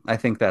 Yeah, I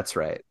think that's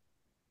right.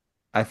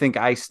 I think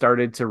I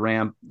started to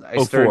ramp. I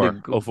Oh started to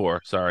four. go, Oh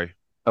four. Sorry.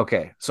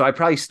 okay. So I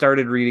probably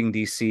started reading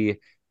DC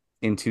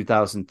in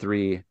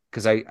 2003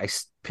 because I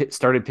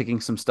started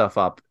picking some stuff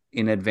up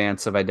in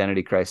advance of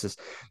Identity Crisis.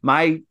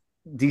 My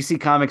DC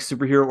Comics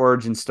superhero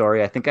origin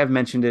story, I think I've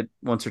mentioned it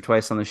once or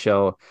twice on the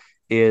show,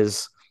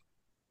 is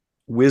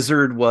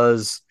Wizard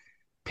was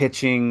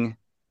pitching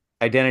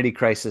Identity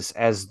Crisis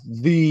as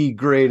the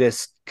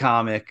greatest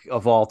comic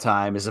of all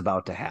time is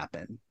about to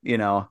happen.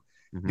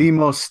 Hmm. The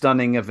most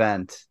stunning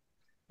event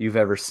you've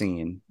ever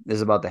seen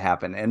is about to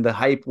happen. And the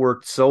hype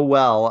worked so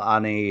well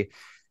on a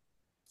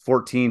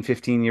 14,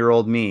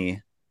 15-year-old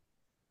me,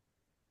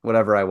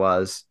 whatever I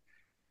was,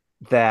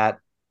 that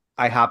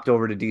I hopped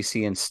over to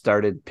DC and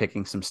started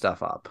picking some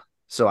stuff up.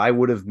 So I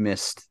would have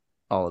missed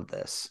all of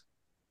this.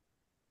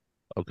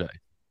 Okay.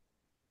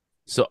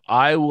 So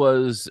I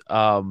was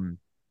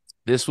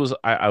this was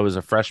I was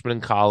a freshman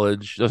in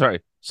college. Oh,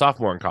 sorry,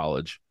 sophomore in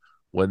college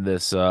when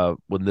this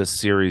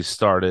series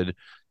started.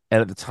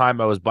 And at the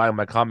time I was buying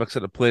my comics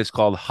at a place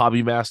called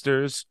Hobby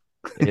Masters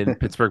in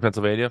Pittsburgh,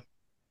 Pennsylvania.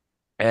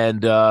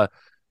 And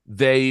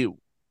they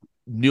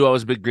knew I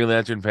was a big Green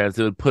Lantern fan,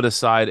 so they would put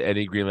aside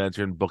any Green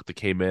Lantern book that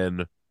came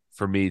in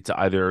for me to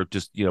either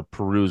just,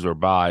 peruse or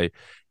buy.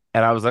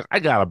 And I was like, I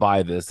gotta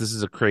buy this. This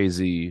is a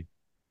crazy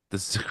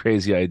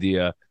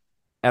idea.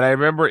 And I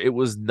remember it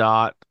was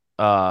not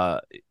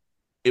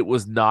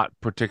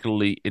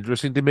particularly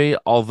interesting to me,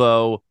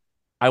 although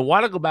I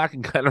want to go back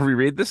and kind of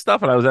reread this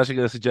stuff. And I was actually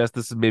going to suggest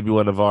this is maybe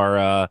one of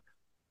our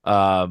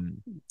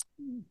um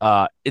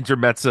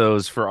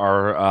intermezzos for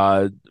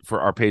our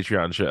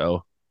Patreon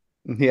show.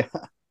 Yeah, Just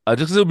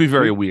because it would be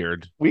very we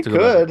weird we to go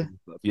back and could. read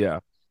stuff. Yeah.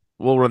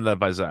 We'll run that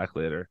by Zach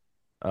later.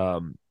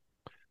 Um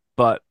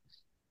but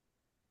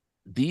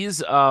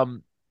these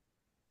I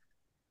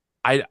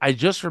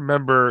just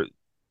remember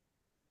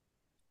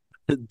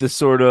the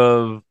sort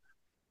of,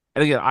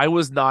 and again, I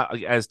was not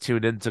like, as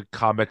tuned into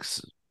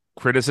comics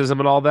criticism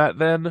and all that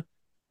then.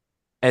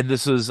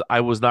 And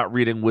I was not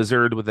reading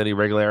Wizard with any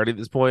regularity at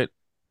this point,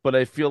 but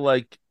I feel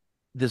like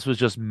this was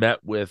just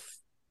met with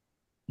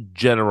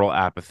general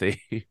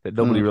apathy that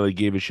nobody Mm. really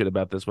gave a shit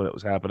about this when it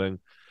was happening.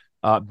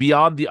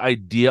 Beyond the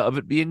idea of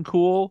it being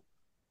cool,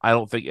 I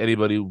don't think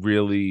anybody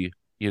really,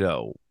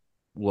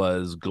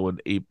 was going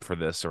ape for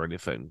this or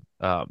anything.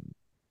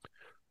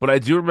 But I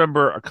do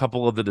remember a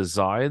couple of the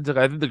designs. Like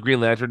I think the Green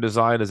Lantern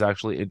design is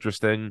actually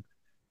interesting,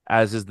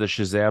 as is the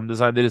Shazam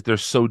design. They're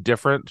so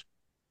different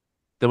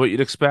than what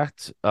you'd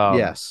expect.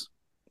 Yes.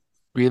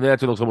 Green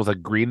Lantern looks almost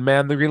like Green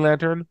Man, the Green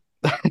Lantern.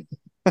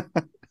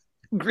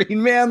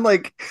 Green Man,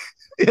 like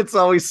it's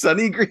always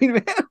sunny Green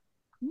Man.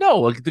 No,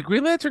 like the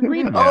Green Lantern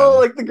Green Oh, Man.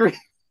 like the green.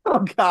 Oh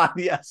God,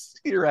 yes,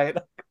 you're right.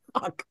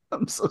 Fuck.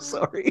 I'm so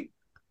sorry.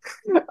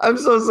 I'm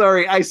so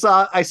sorry. I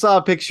saw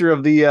a picture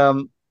of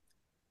the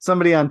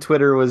somebody on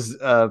Twitter was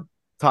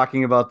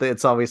talking about the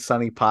It's Always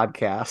Sunny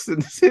podcast,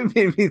 and it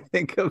made me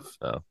think of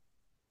Oh.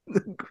 the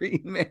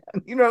Green Man.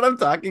 You know what I'm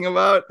talking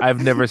about?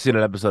 I've never seen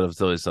an episode of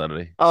Silly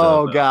Sunny, so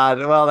Oh no. God.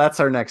 Well, that's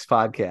our next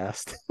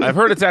podcast. I've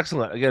heard it's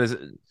excellent. Again, it's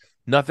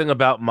nothing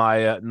about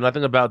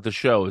the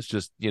show. It's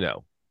just, only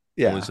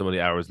Yeah, so many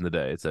hours in the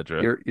day,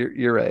 etc.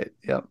 you're right.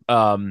 Yep.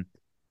 Um,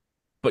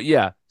 but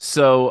yeah,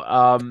 so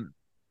I'm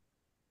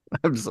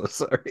so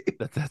sorry.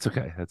 that's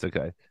okay. That's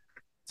okay.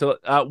 So,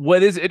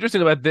 what is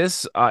interesting about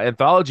this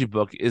anthology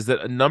book is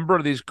that a number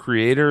of these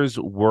creators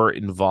were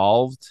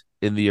involved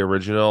in the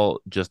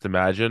original Just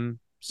Imagine Hmm.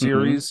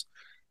 series.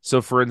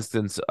 So, for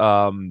instance,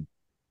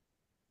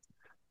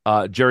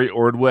 Jerry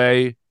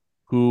Ordway,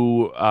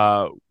 who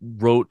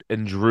wrote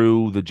and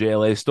drew the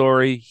JLA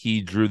story,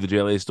 he drew the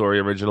JLA story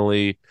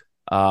originally.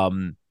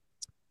 Um,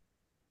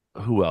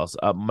 who else?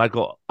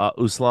 Michael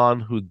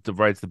Uslan, who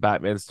writes the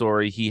Batman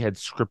story, he had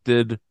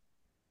scripted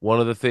one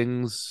of the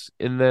things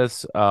in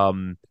this.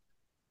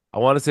 I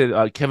want to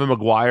say Kevin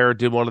McGuire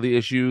did one of the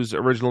issues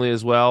originally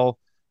as well.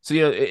 So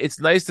it's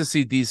nice to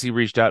see DC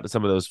reached out to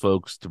some of those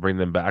folks to bring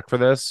them back for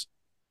this.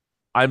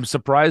 I'm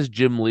surprised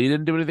Jim Lee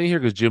didn't do anything here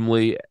because Jim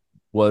Lee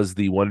was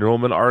the Wonder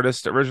Woman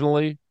artist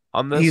originally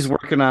on He's this.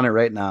 working on it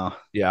right now.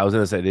 Yeah, I was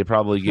gonna say they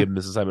probably gave him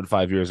this assignment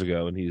 5 years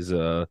ago, and he's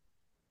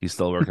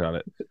still working on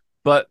it.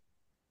 But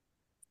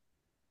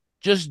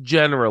just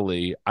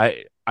generally,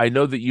 I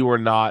know that you were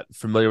not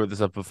familiar with this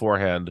stuff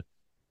beforehand.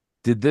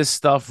 Did this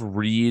stuff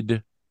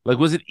read like,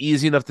 was it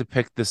easy enough to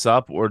pick this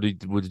up, or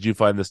did you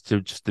find this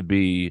to just to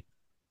be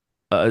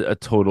a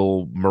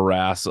total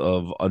morass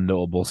of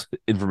unknowable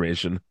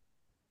information?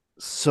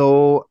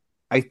 So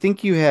I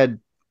think you had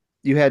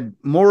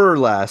more or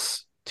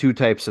less two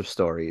types of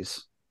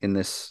stories in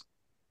this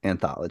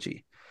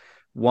anthology.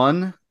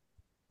 One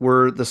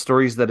were the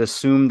stories that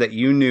assumed that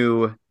you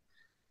knew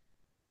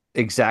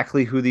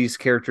exactly who these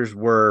characters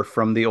were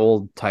from the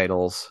old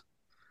titles,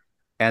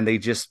 and they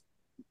just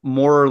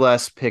more or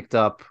less picked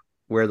up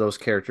where those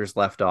characters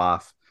left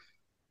off,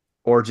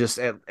 or just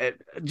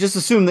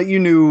assume that you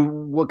knew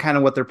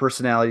what their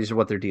personalities or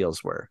what their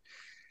deals were.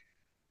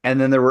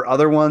 And then there were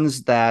other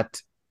ones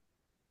that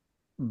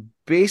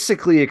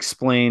basically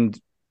explained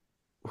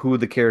who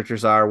the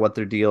characters are, what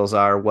their deals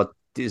are, what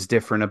is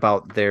different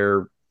about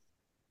their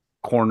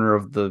corner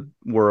of the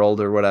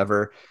world or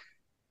whatever.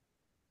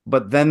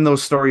 But then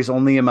those stories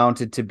only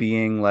amounted to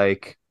being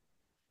like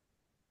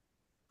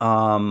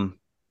um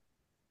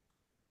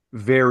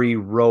very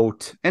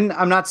rote. And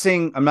I'm not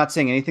saying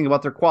anything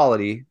about their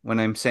quality when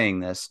I'm saying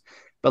this,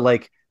 but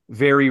like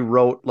very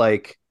rote,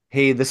 like,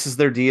 hey, this is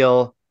their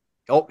deal.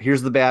 Oh,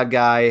 here's the bad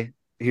guy.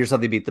 Here's how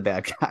they beat the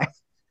bad guy,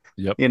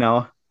 Yep. you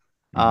know?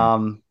 Hmm.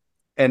 Um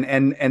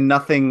and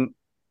nothing.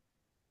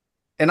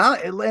 And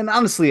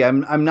honestly,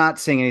 I'm not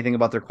saying anything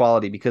about their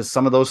quality because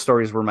some of those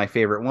stories were my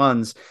favorite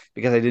ones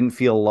because I didn't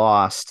feel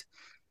lost,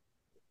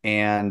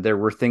 and there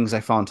were things I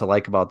found to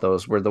like about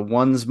those. Where the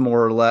ones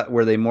more or less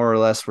where they more or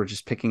less were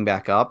just picking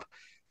back up,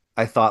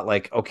 I thought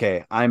like,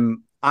 okay, I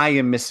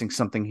am missing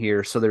something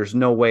here, so there's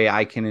no way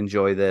I can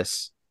enjoy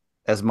this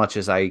as much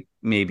as I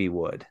maybe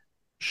would.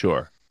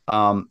 Sure.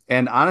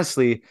 And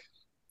honestly,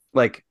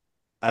 like,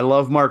 I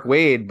love Mark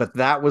Wade, but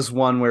that was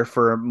one where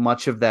for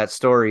much of that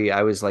story,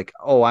 I was like,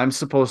 oh, I'm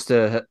supposed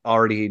to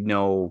already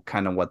know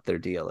kind of what their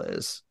deal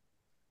is,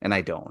 and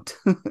I don't.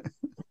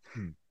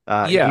 Hmm.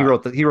 He Yeah.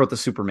 wrote the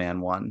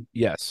Superman one.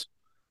 Yes.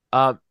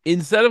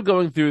 Instead of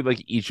going through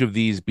like each of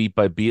these beat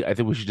by beat, I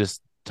think we should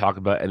just talk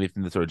about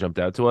anything that sort of jumped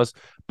out to us.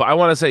 But I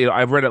want to say,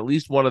 I've read at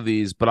least one of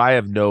these, but I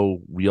have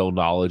no real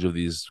knowledge of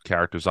these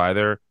characters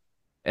either,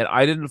 and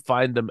I didn't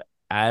find them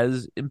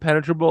as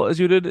impenetrable as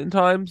you did at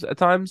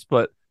times,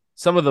 but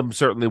some of them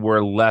certainly were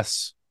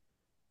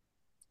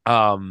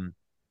um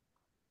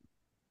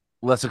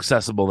less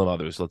accessible than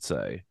others, let's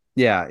say.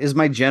 Yeah, is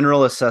my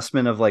general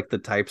assessment of like the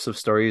types of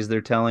stories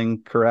they're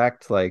telling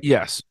correct? Like,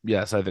 Yes,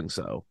 yes, I think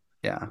so.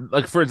 yeah,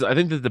 Like for instance, I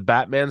think that the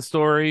Batman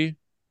story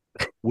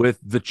with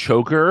the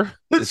choker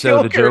the instead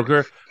of the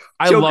Joker, Joker,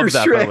 I love Joker's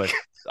that, by the trick.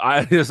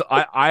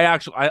 way. I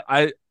actually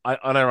I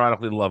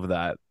unironically love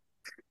that.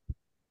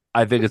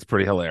 I think it's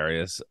pretty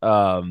hilarious.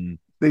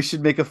 They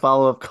should make a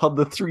follow up called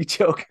the Three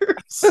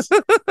Jokers.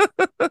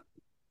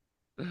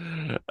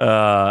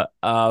 uh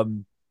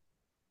um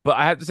but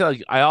I have to say,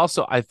 like,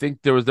 I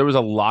think there was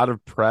a lot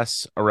of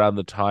press around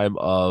the time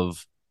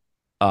of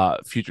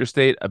Future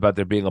State about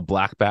there being a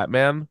black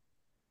Batman,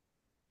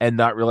 and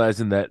not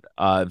realizing that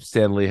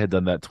Stan Lee had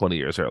done that 20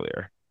 years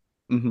earlier.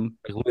 Mm-hmm.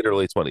 Like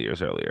literally 20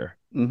 years earlier.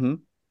 Mm-hmm.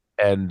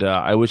 And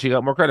I wish he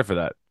got more credit for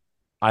that.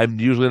 I'm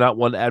usually not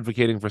one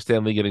advocating for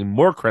Stan Lee getting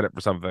more credit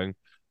for something,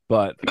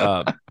 but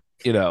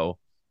you know,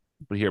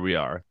 but here we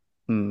are.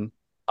 Mm.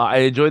 I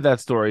enjoyed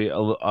that story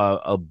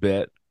a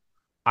bit.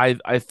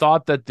 I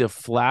thought that the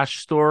Flash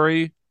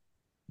story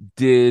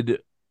did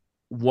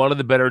one of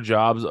the better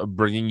jobs of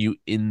bringing you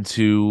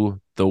into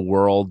the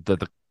world that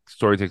the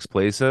story takes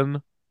place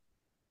in,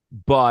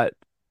 but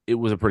it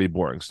was a pretty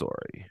boring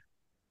story.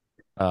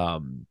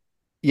 Um,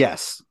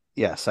 Yes,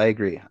 yes, I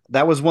agree.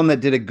 That was one that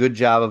did a good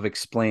job of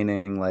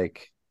explaining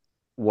like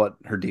what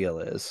her deal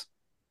is.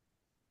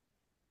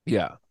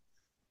 yeah,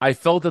 I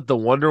felt that the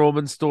Wonder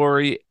Woman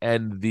story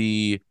and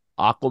the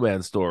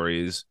Aquaman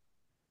stories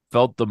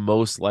felt the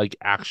most like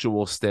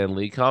actual Stan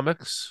Lee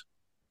comics,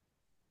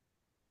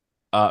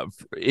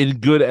 in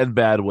good and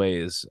bad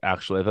ways.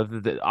 Actually, I thought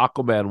that the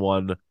Aquaman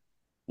one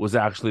was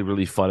actually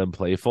really fun and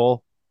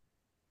playful,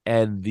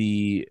 and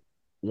the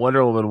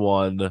Wonder Woman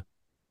one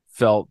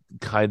felt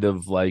kind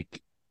of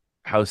like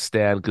how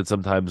Stan could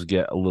sometimes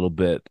get a little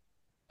bit.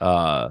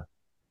 uh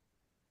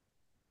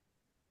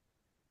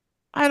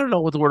I don't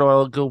know what the word I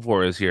want to go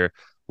for is here.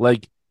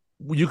 Like,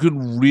 you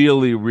can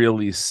really,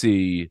 really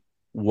see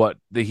what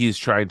he's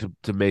trying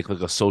to make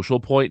like a social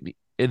point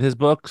in his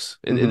books,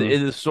 Mm-hmm.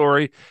 in his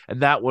story,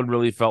 and that one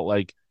really felt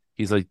like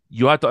he's like,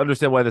 you have to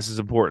understand why this is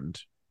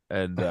important,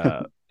 and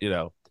you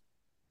know.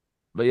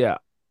 But yeah,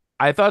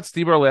 I thought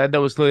Steve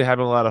Orlando was clearly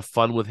having a lot of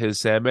fun with his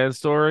Sandman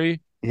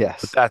story, but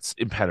Yes. that's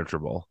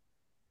impenetrable.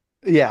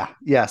 Yeah,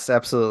 yes,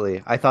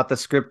 absolutely. I thought the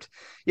script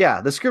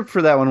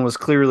for that one was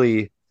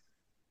clearly,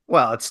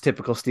 well, it's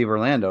typical Steve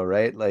Orlando,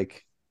 right?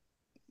 Like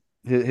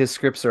his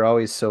scripts are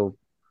always so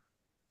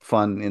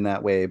fun in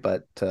that way,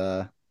 but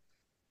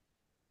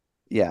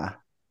yeah,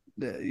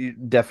 you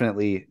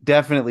definitely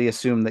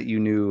assume that you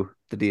knew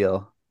the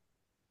deal.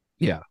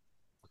 Yeah.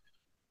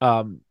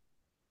 Um,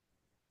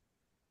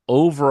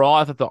 Overall,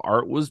 I thought the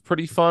art was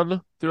pretty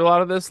fun through a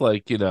lot of this.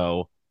 Like,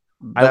 I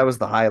That was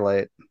the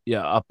highlight.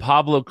 yeah,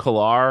 Pablo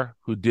Collar,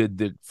 who did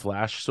the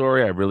Flash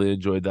story, I really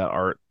enjoyed that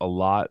art a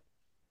lot.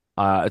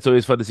 It's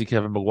always fun to see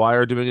Kevin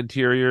McGuire doing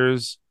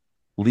interiors.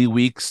 Lee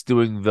Weeks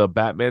doing the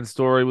Batman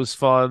story was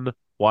fun.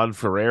 Juan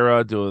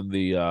Ferreira doing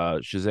the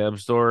Shazam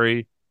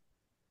story.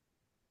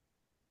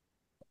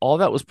 All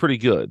that was pretty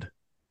good.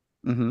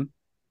 Mm-hmm.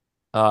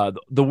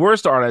 The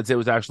worst art I'd say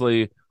was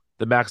actually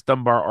the Max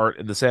Dunbar art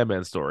in the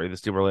Sandman story, the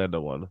Steve Orlando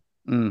one.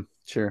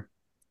 Sure.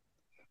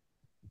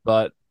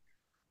 But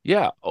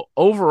yeah,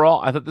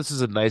 overall, I thought this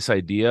is a nice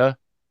idea.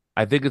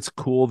 I think it's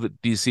cool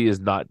that DC is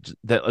not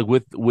that like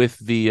with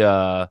the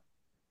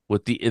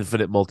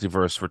infinite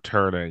multiverse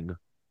returning.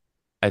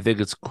 I think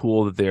it's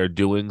cool that they are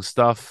doing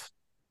stuff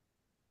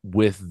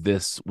with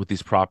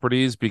these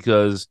properties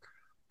because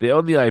they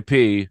own the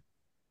IP.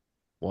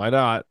 Why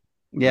not?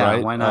 Yeah,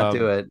 Right? why not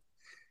do it?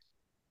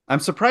 I'm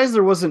surprised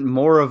there wasn't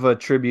more of a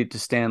tribute to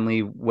Stan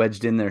Lee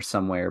wedged in there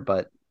somewhere,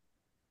 but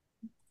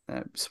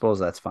I suppose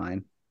that's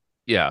fine.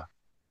 Yeah.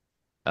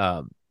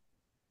 Um,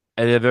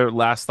 Any other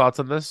last thoughts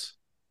on this?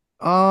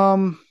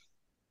 Um,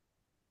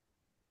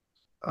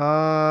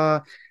 uh,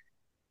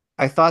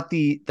 I thought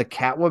the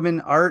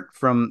Catwoman art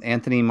from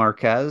Anthony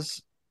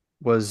Marquez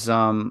was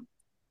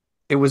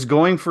it was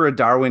going for a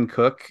Darwin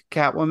Cook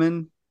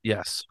Catwoman,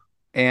 Yes.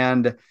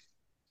 and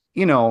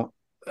you know,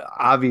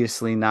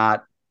 obviously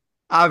not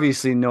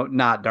obviously no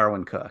not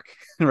Darwin Cook,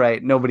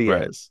 right? Nobody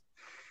Right. is.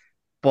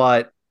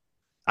 But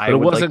But I it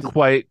would like wasn't to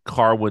quite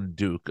Carwin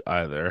Duke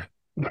either.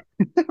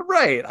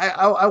 right.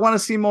 I want to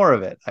see more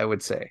of it, I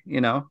would say, you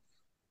know.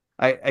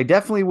 I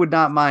definitely would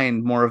not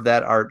mind more of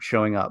that art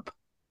showing up.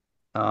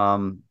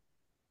 Um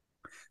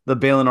the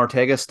Balin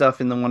Ortega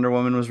stuff in the Wonder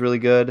Woman was really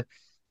good.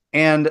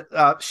 And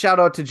shout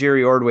out to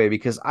Jerry Ordway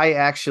because I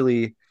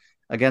actually,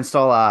 against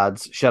all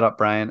odds, shut up,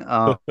 Brian.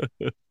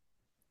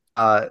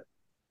 Uh,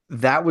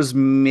 that was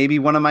maybe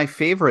one of my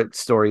favorite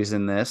stories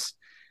in this.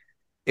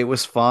 It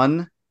was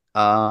fun.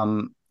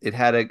 It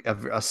had a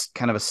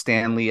kind of a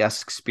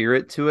Stanley-esque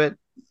spirit to it,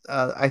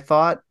 I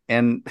thought,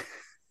 and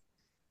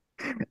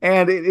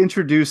it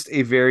introduced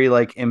a very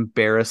like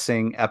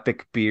embarrassing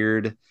epic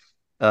beard,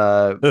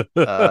 in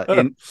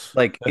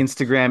like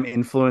Instagram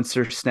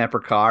influencer Snapper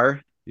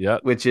Carr,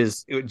 Yep. which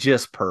is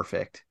just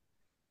perfect.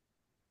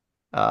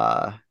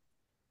 Uh,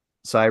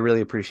 so I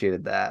really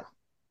appreciated that.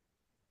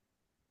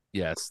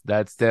 Yes.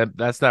 That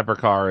Snapper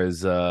car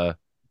is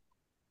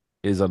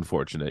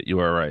unfortunate. You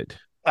are right.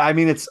 I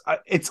mean, it's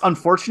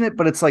unfortunate,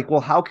 but it's like,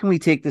 well, how can we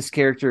take this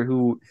character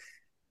who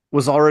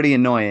was already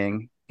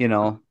annoying, you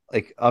know,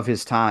 like of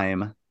his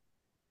time,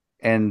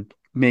 and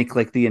make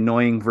like the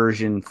annoying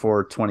version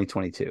for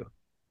 2022?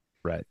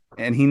 Right.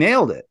 And he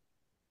nailed it.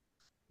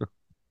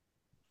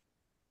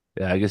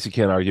 Yeah, I guess you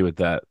can't argue with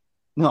that.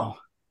 No,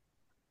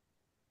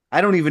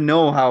 I don't even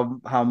know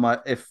how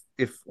much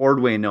if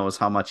Ordway knows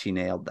how much he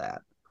nailed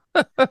that.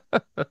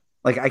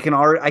 Like I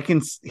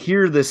can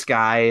hear this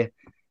guy.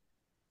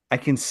 I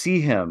can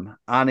see him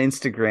on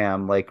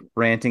Instagram like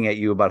ranting at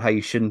you about how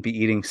you shouldn't be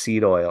eating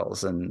seed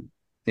oils, and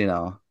you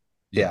know,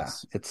 yeah,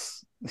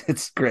 Yes.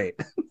 it's great.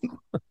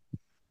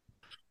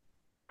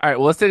 All right,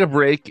 well, let's take a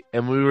break,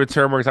 and when we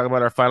return, we're going to talk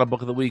about our final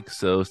book of the week.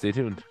 So stay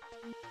tuned.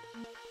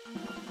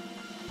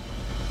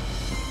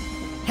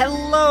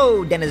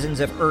 Hello, denizens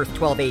of Earth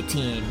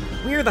 1218.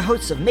 We are the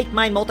hosts of Make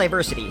Mine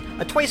Multiversity,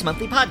 a twice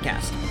monthly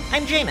podcast.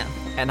 I'm Jaina.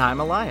 And I'm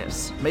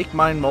Elias. Make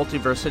Mine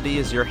Multiversity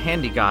is your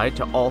handy guide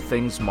to all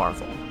things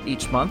Marvel.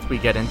 Each month, we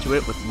get into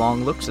it with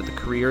long looks at the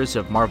careers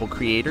of Marvel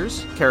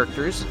creators,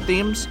 characters,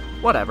 themes,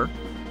 whatever.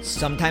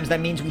 Sometimes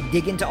that means we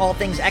dig into all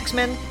things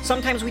X-Men,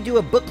 sometimes we do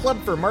a book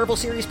club for Marvel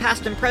series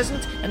past and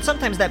present, and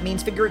sometimes that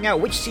means figuring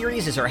out which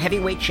series is our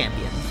heavyweight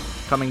champion.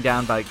 Coming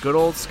down by good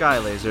old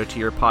Skylaser to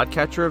your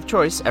podcatcher of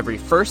choice every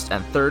first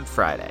and third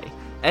Friday.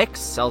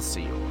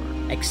 Excelsior.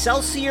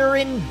 Excelsior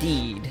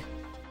indeed.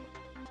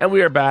 And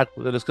we are back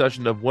with a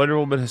discussion of Wonder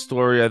Woman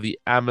Historia, The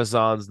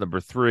Amazons,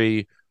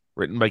 #3,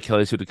 written by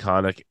Kelly Sue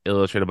DeConnick,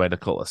 illustrated by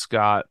Nicola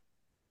Scott.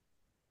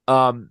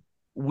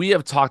 We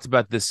have talked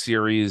about this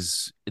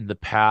series in the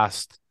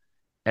past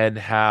and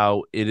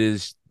how it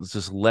is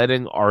just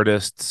letting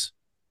artists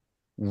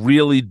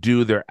really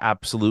do their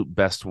absolute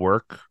best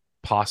work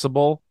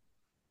possible.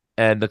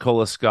 And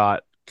Nicola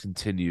Scott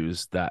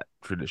continues that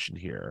tradition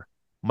here.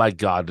 My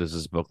God, does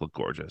this book look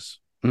gorgeous?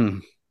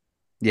 Mm.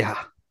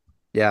 Yeah,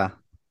 yeah.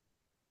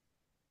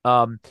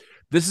 Um,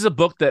 this is a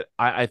book that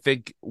I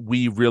think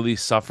we really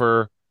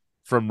suffer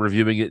from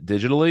reviewing it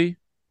digitally.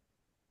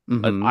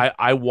 Mm-hmm.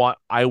 I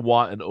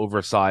want an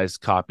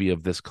oversized copy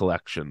of this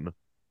collection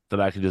that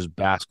I can just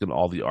bask in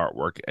all the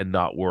artwork and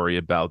not worry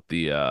about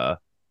the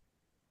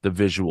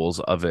visuals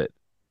of it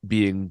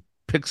being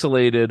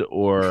pixelated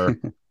or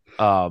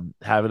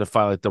having to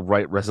find like the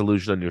right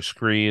resolution on your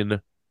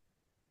screen.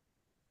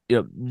 You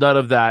know, none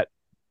of that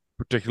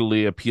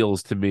particularly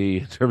appeals to me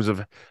in terms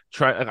of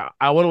trying.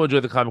 I want to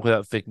enjoy the comic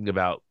without thinking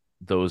about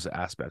those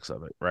aspects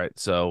of it, right?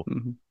 So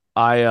Mm-hmm.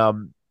 I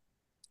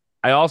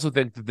I also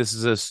think that this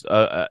is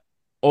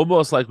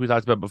almost like we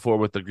talked about before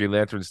with the Green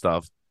Lantern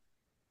stuff.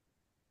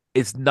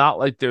 It's not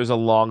like there's a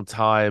long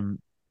time.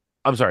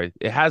 I'm sorry,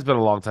 it has been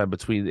a long time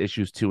between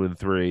issues 2 and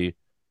 3.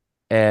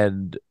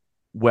 And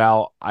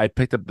while I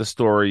picked up the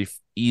story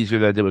easier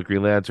than I did with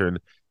Green Lantern,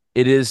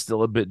 it is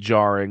still a bit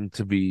jarring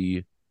to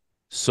be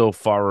so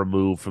far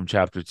removed from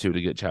chapter 2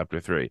 to get chapter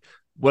 3.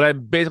 What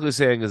I'm basically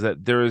saying is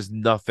that there is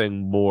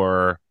nothing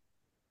more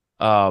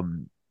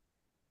um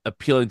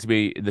appealing to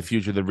me in the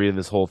future than reading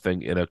this whole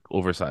thing in an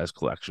oversized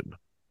collection.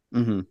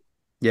 Mm-hmm.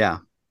 Yeah,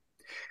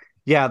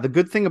 yeah. The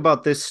good thing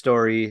about this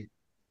story,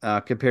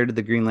 compared to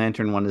the Green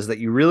Lantern one, is that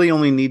you really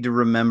only need to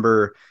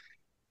remember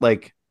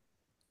like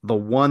the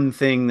one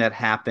thing that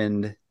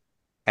happened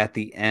at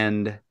the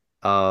end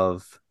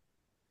of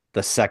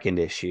the second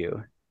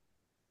issue,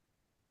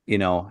 you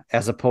know,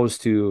 as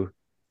opposed to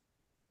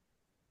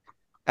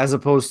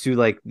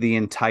like the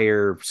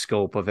entire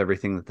scope of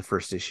everything that the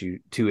first issue,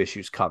 two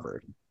issues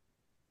covered.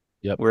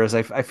 Yep. Whereas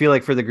I feel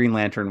like for the Green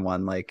Lantern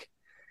one, like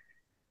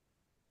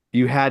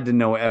you had to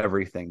know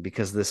everything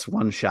because this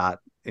one shot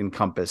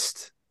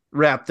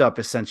wrapped up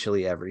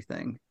essentially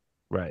everything.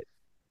 Right.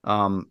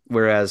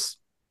 Whereas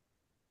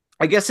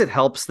I guess it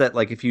helps that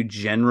like if you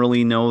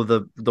generally know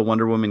the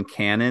Wonder Woman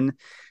canon,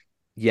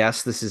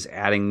 yes, this is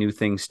adding new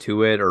things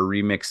to it or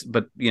remix,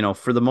 but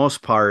for the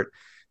most part,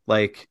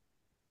 like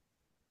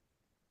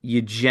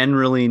you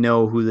generally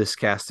know who this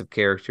cast of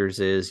characters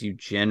is. You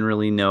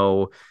generally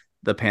know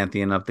the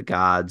pantheon of the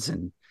gods,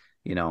 and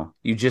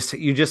you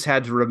just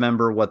had to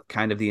remember what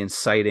kind of the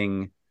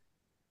inciting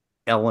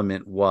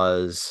element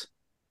was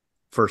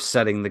for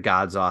setting the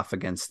gods off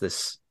against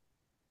this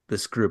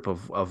group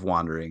of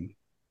wandering,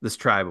 this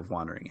tribe of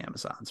wandering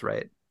Amazons,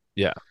 right?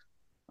 Yeah.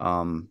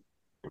 Um,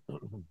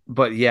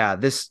 but yeah,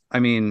 I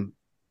mean,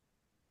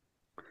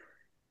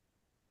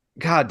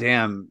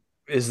 goddamn,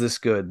 is this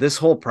good? This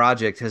whole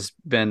project has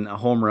been a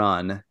home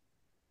run,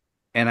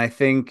 and I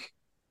think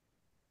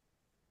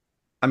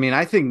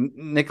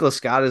Nicholas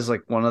Scott is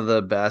like one of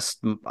the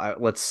best,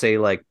 let's say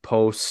like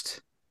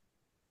post,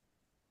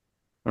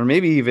 or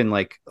maybe even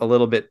like a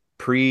little bit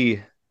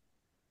pre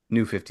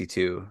New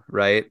 52,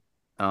 right?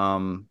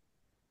 Um,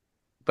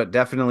 but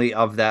definitely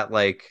of that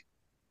like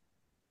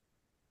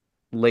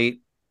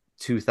late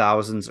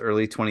 2000s,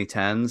 early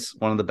 2010s,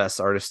 one of the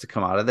best artists to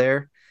come out of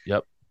there.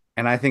 Yep.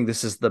 And I think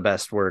this is the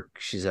best work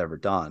she's ever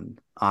done,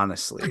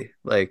 honestly.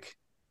 Like,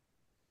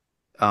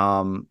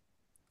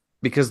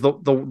 because the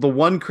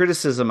one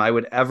criticism I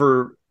would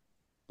ever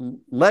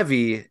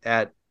levy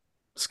at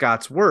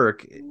Scott's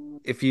work,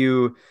 if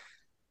we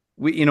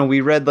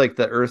read like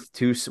the Earth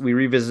 2, we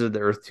revisited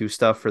the Earth 2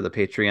 stuff for the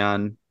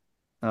Patreon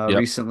Yep.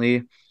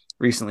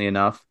 recently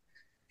enough,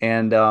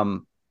 and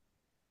the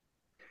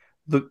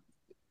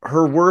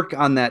her work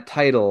on that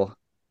title,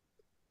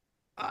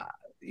 uh,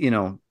 you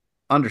know,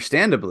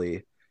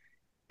 understandably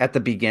at the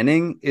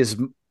beginning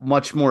is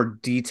much more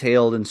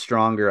detailed and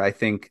stronger, I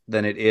think,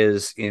 than it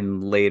is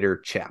in later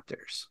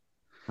chapters.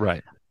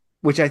 Right.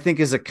 Which I think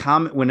is a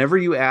comment whenever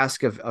you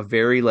ask a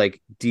very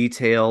like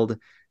detailed,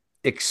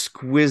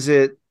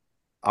 exquisite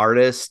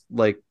artist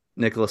like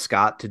Nicholas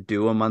Scott to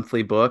do a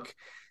monthly book,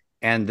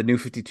 and the New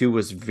 52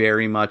 was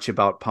very much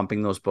about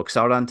pumping those books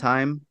out on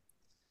time,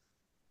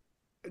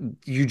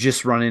 you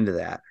just run into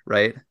that,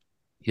 right?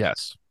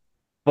 Yes.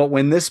 But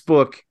when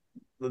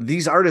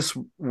these artists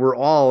were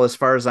all, as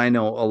far as I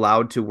know,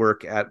 allowed to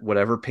work at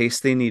whatever pace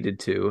they needed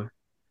to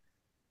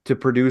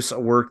produce a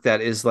work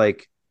that is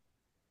like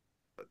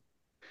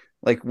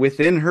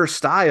within her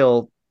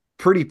style,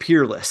 pretty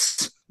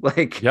peerless.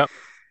 Like Yep.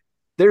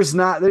 there's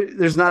not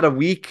a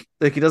weak,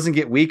 like it doesn't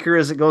get weaker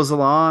as it goes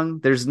along.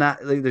 There's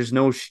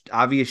no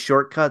obvious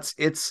shortcuts.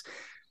 It's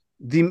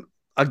the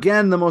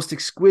again the most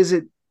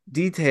exquisite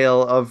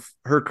detail of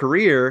her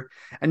career,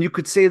 and you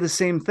could say the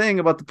same thing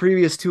about the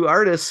previous two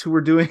artists who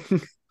were doing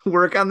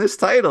work on this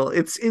title.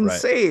 It's Right.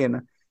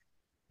 insane.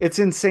 It's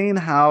insane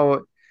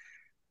how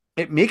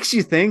it makes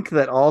you think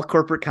that all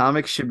corporate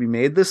comics should be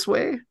made this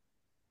way,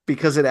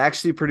 because it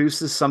actually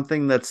produces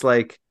something that's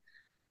like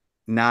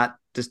not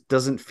just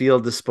doesn't feel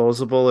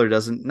disposable, or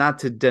doesn't, not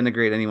to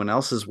denigrate anyone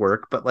else's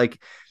work, but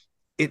like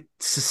it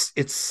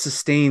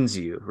sustains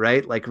you,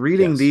 right? Like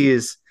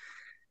Yes.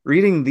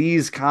 reading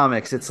these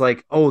comics, it's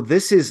like, oh,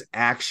 this is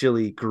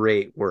actually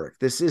great work.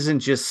 This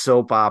isn't just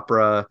soap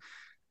opera,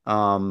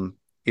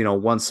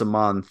 once a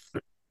month.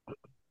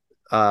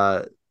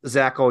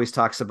 Zach always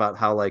talks about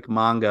how like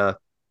manga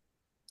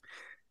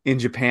in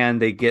Japan,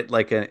 they get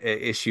like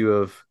a issue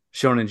of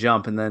Shonen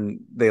Jump, and then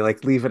they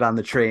like leave it on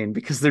the train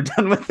because they're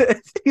done with it.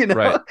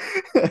 Right.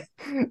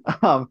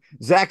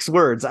 Zach's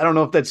words. I don't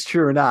know if that's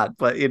true or not,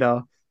 but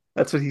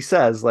that's what he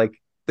says.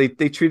 Like they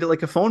treat it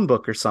like a phone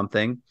book or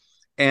something,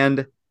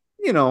 and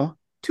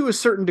to a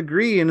certain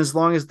degree, and as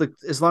long as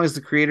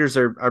the creators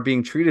are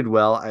being treated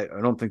well, I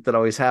don't think that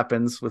always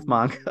happens with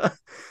manga.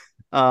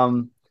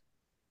 um,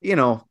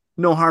 no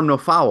harm, no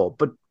foul.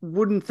 But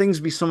wouldn't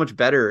things be so much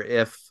better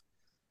if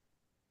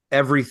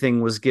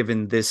everything was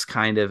given this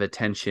kind of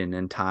attention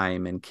and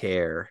time and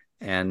care,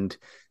 and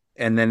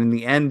then in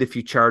the end, if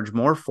you charge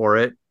more for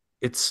it,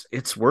 it's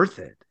worth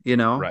it,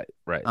 Right.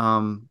 Right.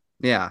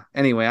 yeah,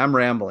 anyway, I'm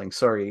rambling,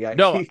 sorry.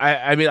 No,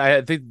 I mean,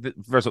 I think that,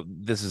 first of all,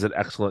 this is an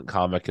excellent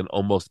comic in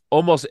almost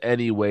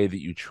any way that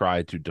you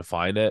try to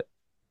define it.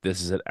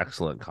 This is an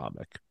excellent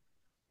comic.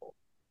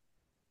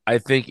 I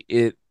think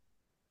it,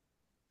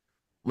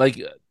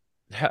 like,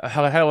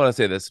 how do I want to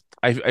say this?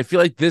 I feel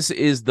like this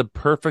is the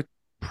perfect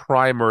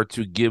primer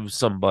to give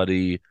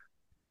somebody,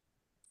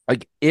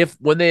 like, if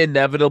when they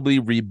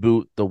inevitably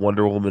reboot the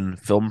Wonder Woman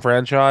film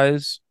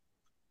franchise,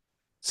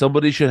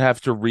 somebody should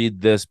have to read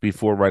this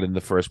before writing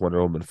the first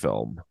Wonder Woman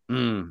film.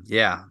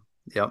 Yeah,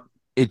 yep.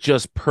 It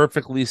just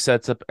perfectly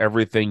sets up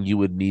everything you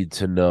would need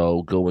to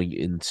know going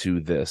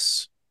into the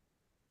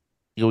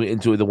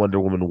Wonder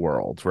Woman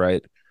world,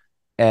 right?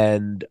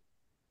 And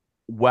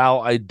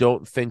while I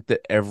don't think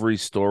that every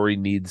story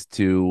needs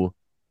to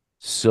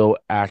so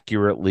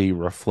accurately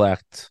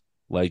reflect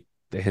like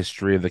the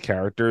history of the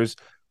characters,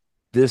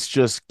 this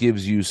just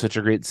gives you such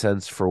a great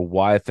sense for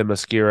why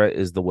Themyscira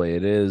is the way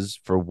it is,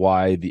 for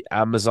why the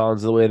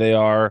Amazons are the way they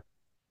are,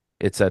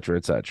 etc.,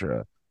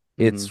 etc.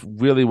 Mm-hmm. It's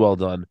really well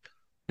done.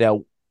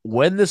 Now,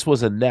 when this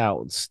was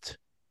announced,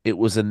 it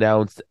was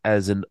announced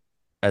as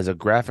a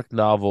graphic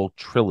novel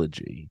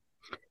trilogy,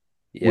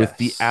 with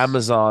the Yes.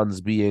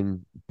 Amazons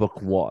being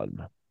book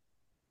one.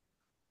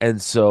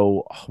 And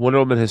so Wonder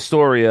Woman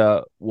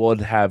Historia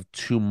would have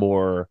two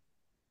more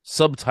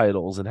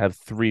subtitles and have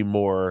three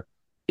more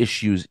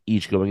issues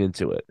each going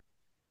into it.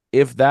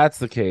 If that's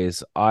the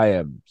case, I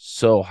am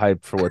so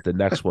hyped for what the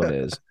next one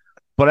is.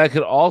 But I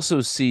could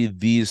also see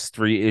these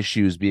three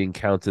issues being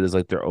counted as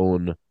like their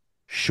own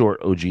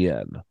short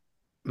OGN.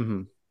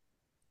 Mm-hmm.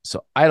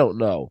 So I don't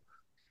know.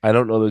 I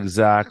don't know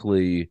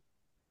exactly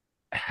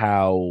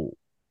how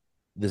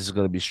this is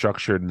going to be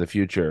structured in the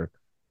future,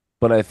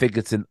 but I think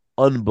it's an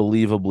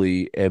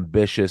unbelievably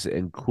ambitious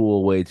and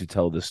cool way to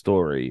tell the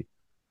story.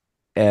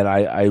 And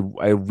I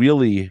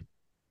really,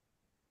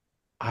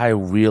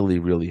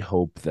 really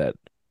hope that.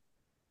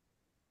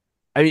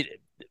 I mean,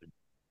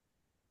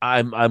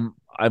 I'm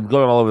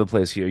going all over the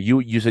place here.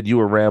 You said you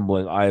were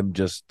rambling. I'm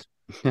just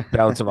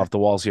bouncing off the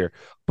walls here.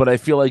 But I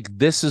feel like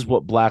this is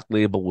what Black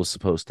Label was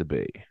supposed to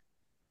be.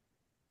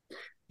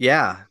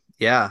 Yeah.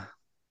 Yeah.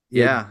 It,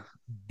 Yeah.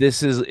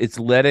 it's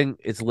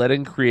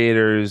letting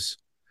creators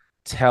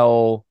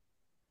tell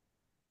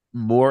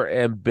more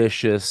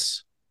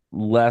ambitious,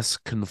 less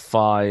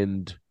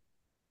confined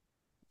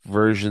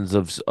versions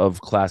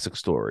of classic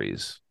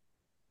stories.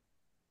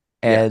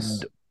 And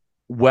Yes.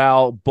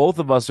 while both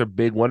of us are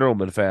big Wonder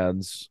Woman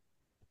fans,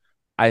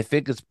 I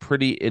think it's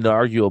pretty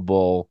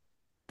inarguable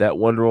that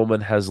Wonder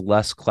Woman has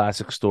less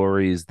classic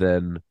stories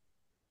than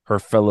her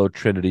fellow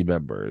Trinity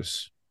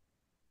members.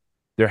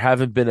 There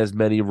haven't been as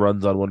many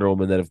runs on Wonder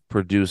Woman that have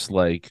produced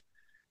like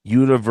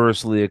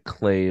universally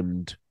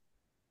acclaimed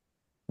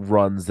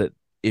runs that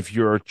if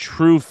you're a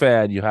true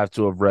fan, you have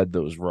to have read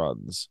those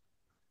runs.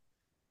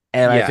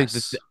 And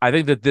Yes. I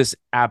think that this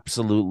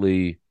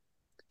absolutely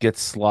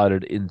gets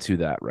slotted into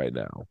that right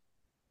now.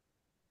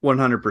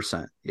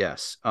 100%.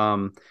 Yes.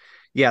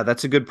 Yeah,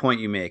 that's a good point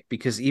you make,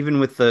 because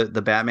even with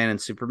the Batman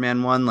and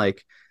Superman one,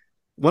 like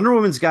Wonder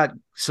Woman's got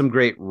some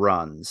great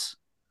runs,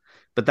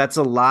 but that's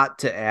a lot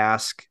to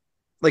ask.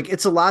 Like,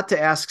 it's a lot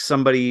to ask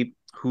somebody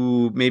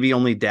who maybe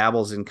only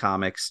dabbles in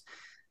comics.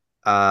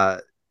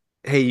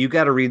 Hey, you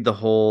got to read the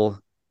whole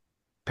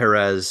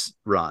Perez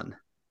run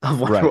of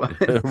Wonder Right.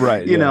 Woman,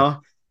 Right. you Yeah.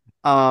 know?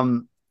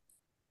 Um,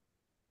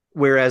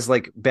 Whereas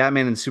like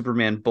Batman and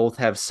Superman both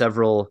have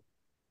several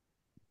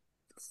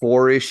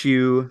 4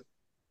 issue,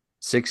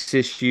 6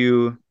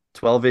 issue,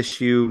 12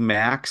 issue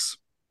max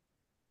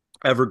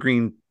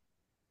evergreen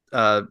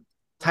uh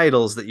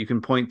titles that you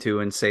can point to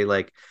and say,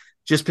 like,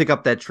 just pick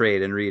up that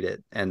trade and read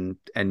it, and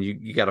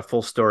you got a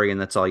full story, and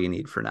that's all you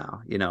need for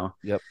now, you know.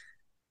 Yep.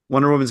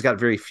 Wonder Woman's got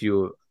very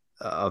few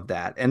of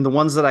that, and the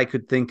ones that I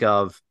could think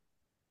of,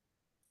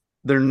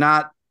 they're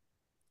not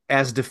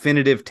as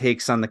definitive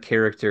takes on the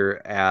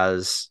character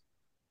as,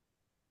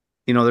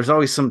 you know, there's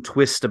always some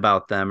twist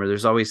about them, or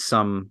there's always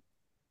some,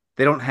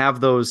 they don't have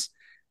those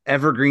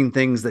evergreen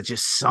things that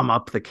just sum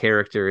up the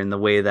character in the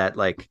way that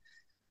like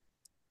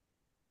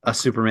a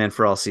Superman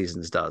for All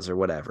Seasons does, or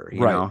whatever,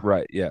 you Right. know.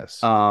 Right.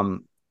 Yes.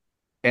 um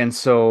and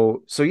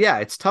so yeah,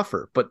 it's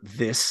tougher, but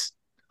this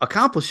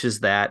accomplishes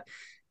that,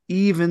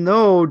 even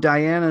though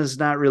Diana's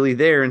not really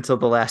there until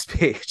the last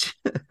page.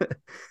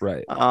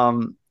 Right.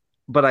 um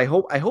but I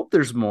hope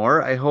there's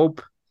more. I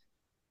hope,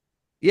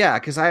 yeah,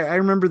 because I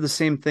remember the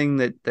same thing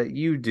that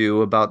you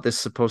do about this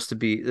is supposed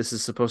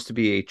to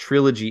be a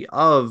trilogy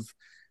of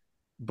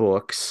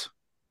books,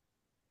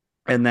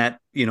 and that,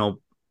 you know,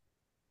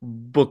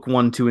 book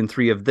 1, 2, and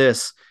 3 of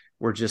this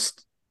were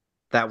just,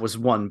 that was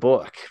one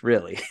book,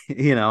 really.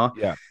 You know.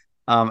 Yeah.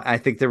 I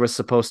think there was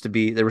supposed to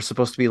be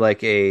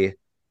like a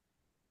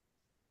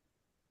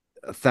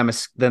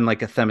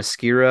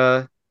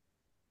Themyscira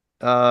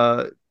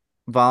uh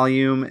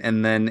volume,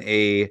 and then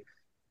a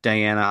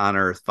Diana on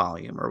Earth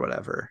volume, or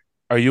whatever.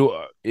 Are you?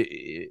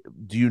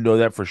 Do you know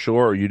that for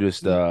sure, or you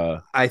just?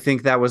 I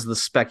think that was the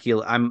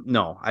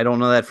I don't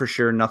know that for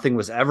sure. Nothing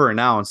was ever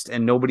announced,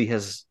 and nobody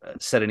has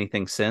said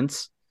anything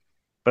since.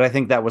 But I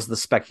think that was the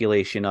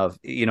speculation of,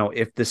 you know,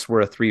 if this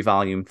were a 3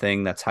 volume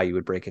thing, that's how you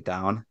would break it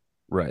down,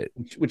 Right.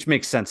 which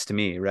makes sense to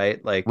me, right?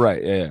 Like,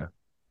 Right. Yeah. Yeah.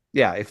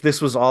 yeah, if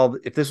this was all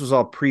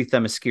pre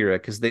Themyscira,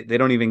 because they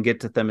don't even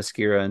get to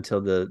Themyscira until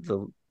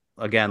the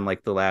again,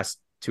 like the last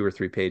 2 or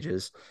 3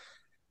 pages.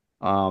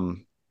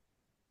 Um,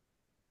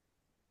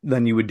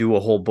 then you would do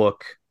a whole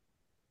book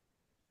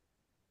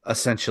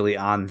essentially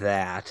on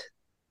that,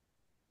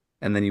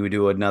 and then you would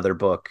do another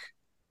book,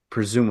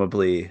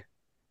 presumably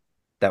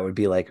that would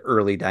be like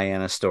early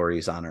Diana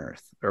stories on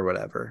Earth, or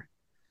whatever.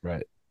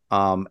 Right.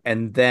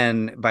 And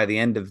then by the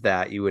end of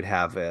that, you would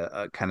have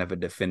a kind of a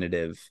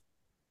definitive,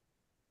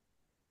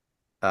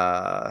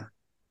 uh,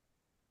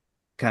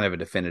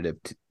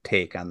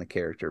 take on the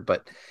character.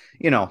 But,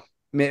 you know,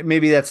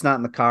 maybe that's not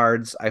in the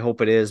cards. I hope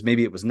it is.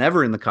 Maybe it was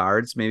never in the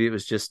cards. Maybe it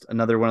was just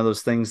another one of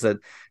those things that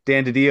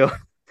Dan DiDio,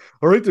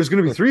 all right, there's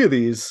going to be 3 of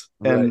these.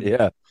 Right.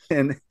 Yeah.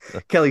 And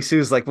Kelly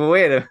Sue's like, well,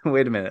 wait a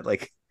minute.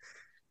 Like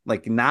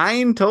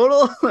 9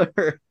 total,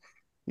 or,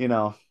 you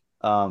know.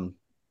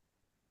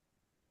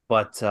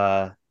 But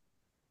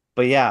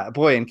But yeah,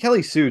 boy, and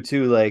Kelly Sue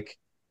too, like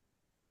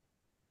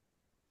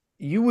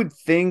you would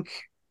think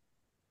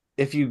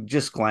if you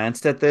just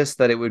glanced at this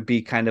that it would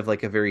be kind of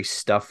like a very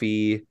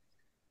stuffy,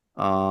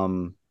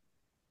 um,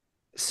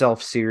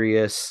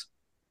 self-serious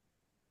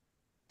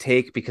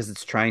take because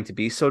it's trying to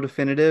be so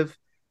definitive.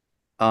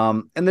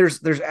 And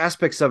there's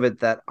aspects of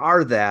it that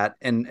are that,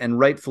 and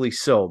rightfully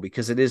so,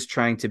 because it is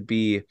trying to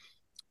be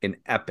an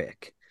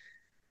epic.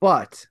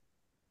 But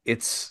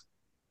it's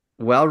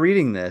while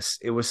reading this,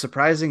 it was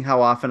surprising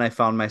how often I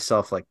found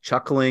myself like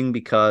chuckling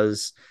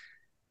because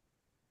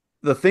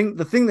the thing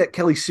that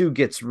Kelly Sue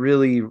gets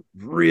really,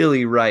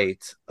 really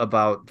right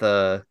about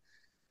the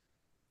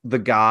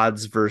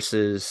gods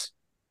versus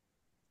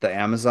the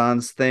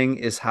Amazons thing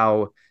is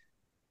how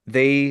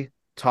they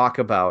talk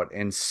about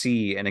and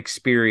see and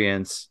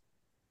experience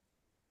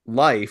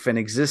life and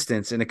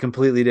existence in a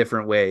completely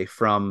different way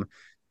from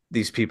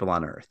these people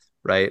on Earth,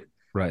 right?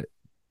 Right.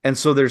 And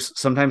so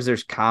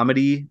there's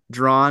comedy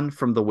drawn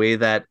from the way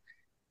that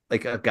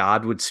like a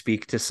god would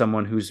speak to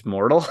someone who's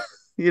mortal,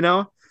 you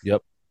know,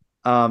 Yep.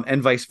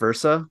 and vice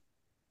versa.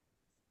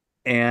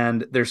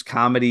 And there's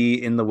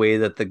comedy in the way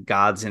that the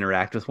gods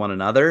interact with one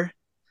another.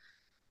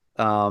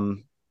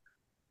 Um,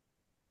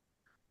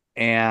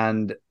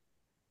 and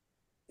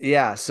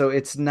yeah, so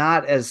it's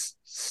not as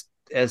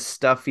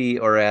stuffy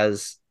or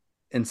as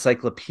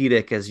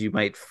encyclopedic as you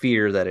might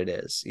fear that it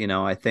is. You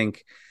know, I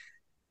think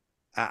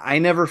I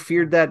never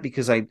feared that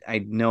because I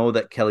know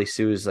that Kelly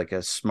Sue is like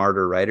a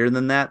smarter writer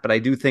than that, but I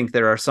do think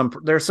there are some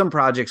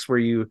projects where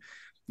you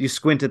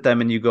squint at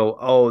them and you go,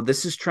 "Oh,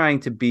 this is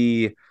trying to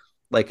be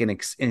like an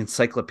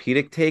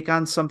encyclopedic take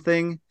on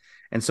something."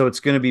 And so it's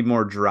going to be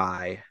more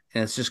dry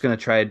and it's just going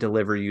to try to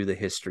deliver you the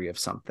history of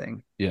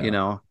something, you Yeah.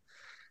 know.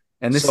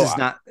 And this So is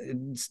not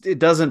it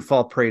doesn't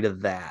fall prey to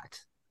that,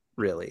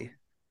 really.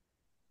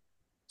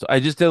 I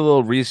just did a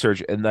little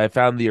research and I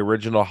found the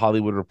original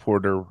Hollywood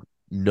Reporter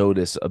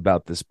notice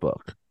about this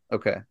book.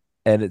 Okay.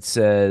 And it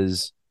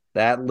says,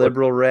 That what,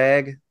 liberal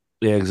rag.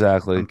 yeah, I'm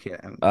exactly.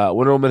 kidding.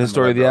 Wonder Woman, I'm a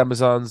History of the liberal.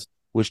 Amazons,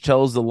 which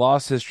tells the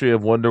lost history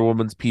of Wonder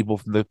Woman's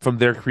people from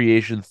their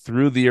creation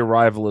through the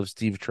arrival of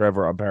Steve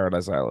Trevor on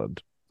Paradise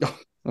Island.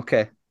 Okay.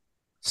 Okay.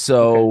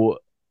 So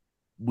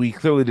we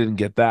clearly didn't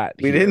get that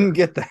We didn't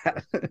here. get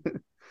that.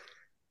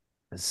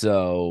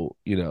 So,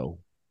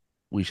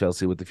 we shall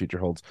see what the future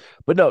holds.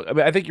 But no, I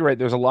mean, I think you're right.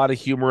 There's a lot of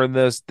humor in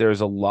this.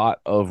 There's a lot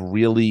of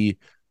really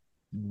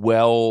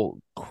well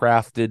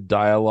crafted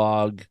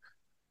dialogue.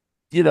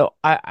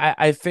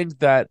 I think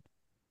that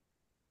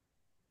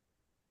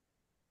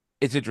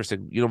it's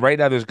interesting. Right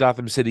now there's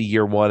Gotham City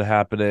Year One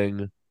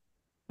happening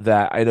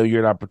that I know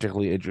you're not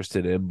particularly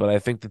interested in, but I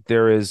think that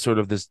there is sort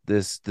of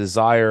this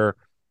desire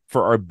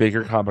for our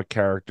bigger comic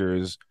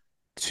characters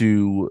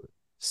to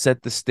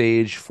set the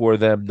stage for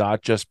them,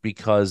 not just who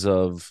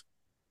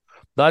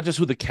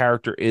the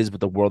character is, but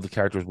the world the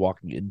character is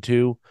walking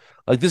into.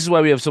 Like this is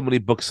why we have so many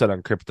books set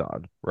on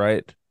Krypton,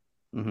 right?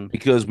 Hmm.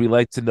 Because we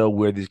like to know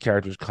where these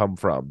characters come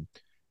from.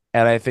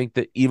 And I think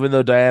that even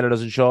though Diana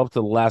doesn't show up to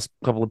the last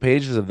couple of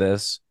pages of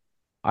this,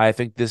 I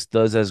think this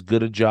does as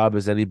good a job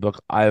as any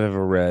book I've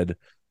ever read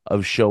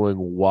of showing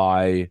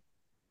why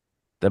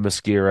the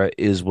Mascara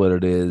is what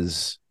it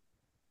is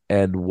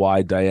and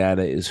why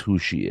Diana is who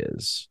she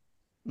is.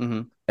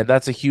 Hmm. And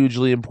that's a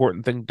hugely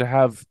important thing to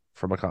have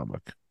from a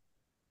comic.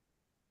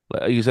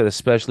 Like you said,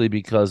 especially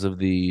because of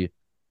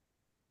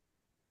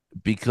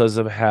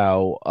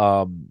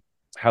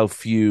how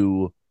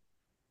few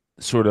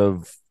sort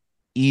of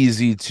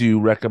easy to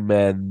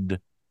recommend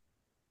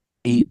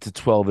 8 to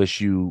 12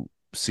 issue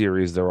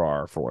series there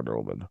are for Wonder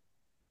Woman.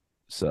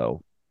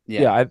 So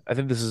yeah, Yeah. I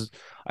think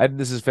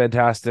this is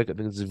fantastic. I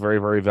think this is very,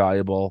 very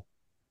valuable.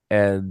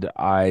 And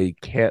I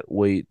can't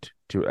wait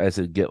to, as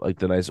it get like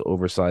the nice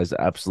oversized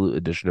absolute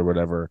edition or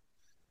whatever,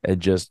 and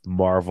just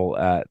marvel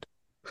at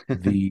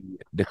the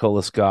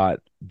Nicola Scott,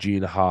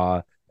 Gene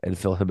Ha, and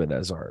Phil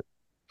Jimenez art.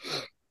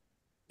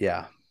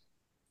 Yeah.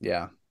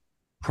 Yeah.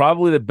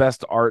 Probably the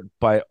best art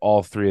by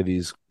all three of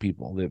these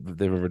people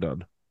they've ever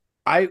done.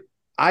 I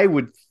I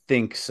would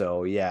think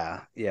so.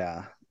 Yeah.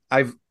 Yeah.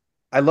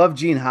 I love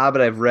Gene Ha,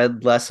 but I've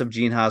read less of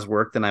Gene Ha's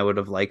work than I would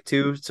have liked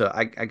to. So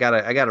I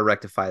gotta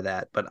rectify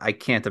that. But I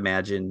can't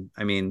imagine.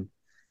 I mean,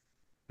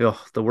 the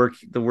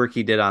work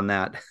he did on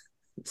that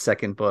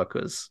second book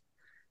was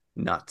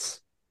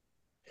nuts.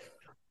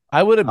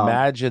 I would Um,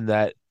 imagine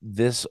that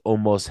this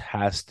almost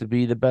has to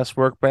be the best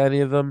work by any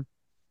of them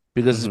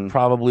because it's mhm.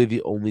 probably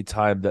the only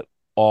time that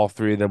all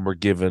three of them were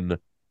given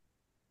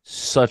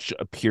such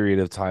a period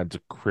of time to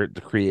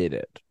create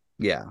it.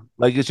 Yeah.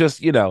 Like it's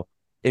just,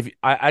 if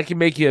I can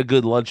make you a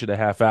good lunch in a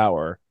half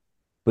hour,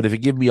 but if you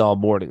give me all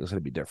morning, it's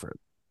gonna be different.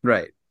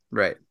 Right.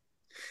 Right.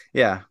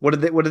 Yeah. What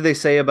did they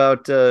say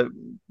about the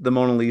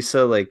Mona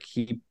Lisa? Like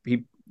he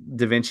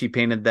Da Vinci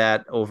painted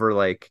that over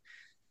like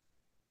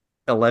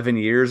 11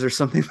 years or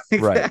something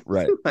like Right, that.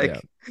 right. Yeah.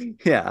 Like,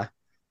 yeah,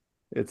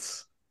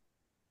 it's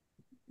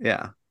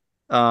yeah.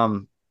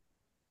 Um,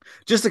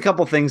 just a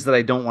couple things that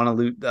I don't want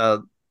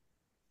to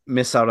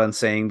miss out on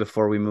saying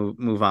before we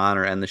move on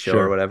or end the show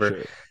or Sure, whatever.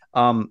 sure.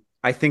 Um,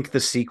 I think the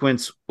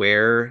sequence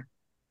where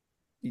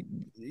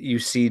you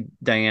see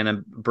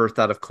Diana birthed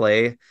out of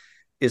clay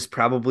is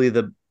probably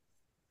the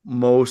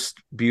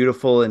most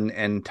beautiful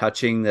and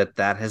touching that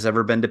has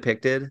ever been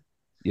depicted.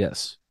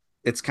 Yes.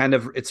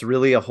 It's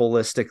really a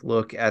holistic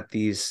look at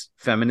these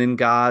feminine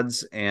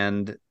gods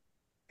and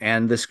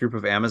this group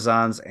of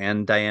Amazons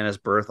and Diana's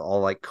birth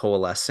all like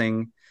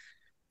coalescing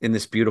in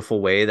this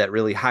beautiful way that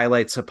really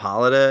highlights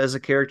Hippolyta as a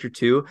character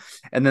too.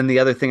 And then the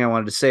other thing I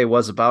wanted to say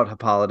was about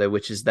Hippolyta,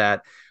 which is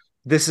that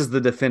this is the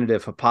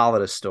definitive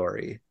Hippolyta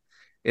story.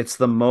 It's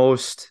the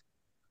most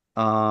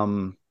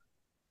fleshed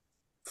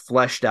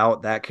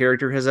out that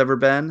character has ever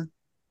been.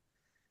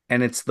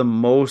 And it's the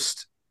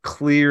most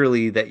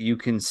clearly that you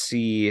can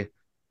see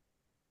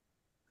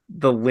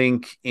the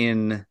link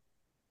in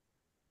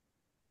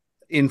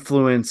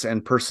influence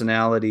and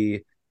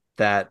personality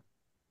that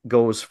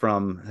goes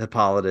from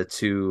Hippolyta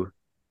to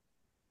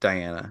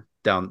Diana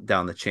down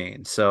the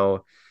chain.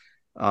 So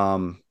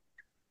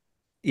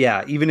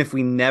yeah, even if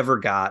we never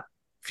got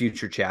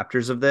future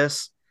chapters of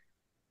this,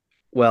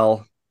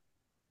 well,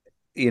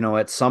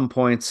 at some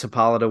points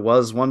Hippolyta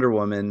was Wonder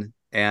Woman,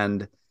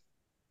 and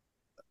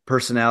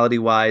personality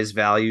wise,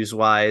 values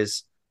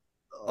wise,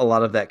 a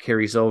lot of that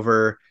carries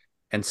over.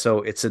 And so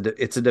it's a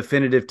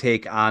definitive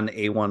take on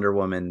a Wonder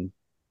Woman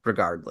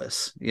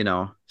regardless,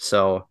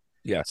 So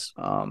Yes.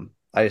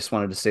 I just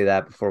wanted to say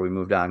that before we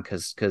moved on,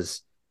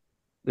 because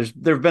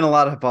there've been a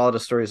lot of Hippolyta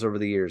stories over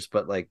the years,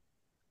 but like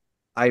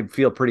I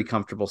feel pretty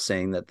comfortable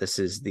saying that this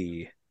is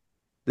the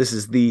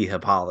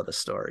Hippolyta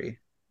story.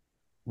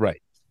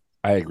 Right.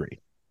 I agree.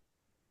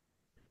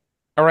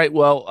 All right.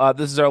 Well,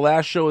 this is our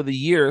last show of the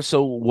year.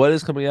 So what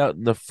is coming out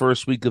in the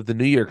first week of the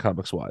new year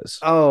comics wise?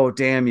 Oh,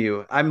 damn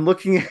you. I'm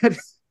looking at the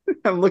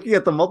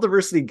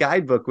Multiversity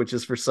Guidebook, which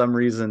is for some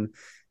reason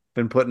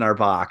been put in our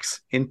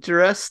box.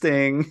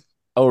 Interesting.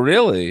 Oh,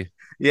 really?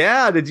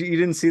 Yeah. You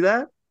didn't see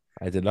that?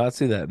 I did not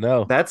see that.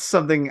 No. That's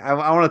something I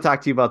want to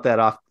talk to you about that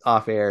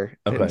off air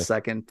in Okay. a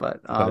second.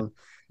 But Okay.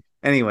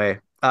 anyway,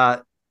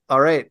 all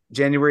right.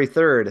 January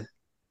 3rd,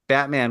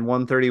 Batman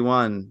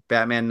 131,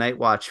 Batman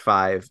Nightwatch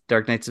 5,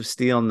 Dark Knights of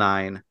Steel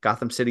 9,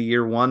 Gotham City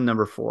Year 1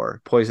 number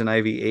 4, Poison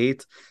Ivy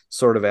 8,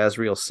 Sword of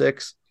Azrael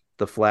 6,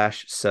 The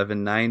Flash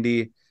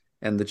 790,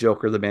 and The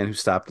Joker, the Man Who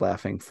Stopped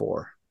Laughing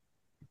 4.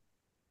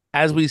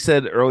 As we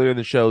said earlier in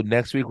the show,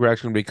 next week we're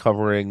actually going to be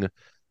covering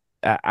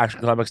Action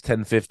Comics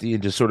 1050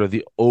 and just sort of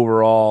the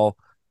overall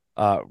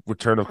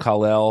Return of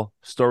Kal-El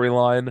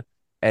storyline,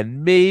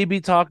 and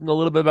maybe talking a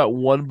little bit about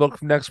one book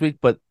from next week,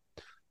 but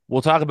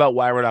we'll talk about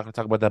why we're not going to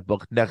talk about that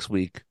book next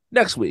week.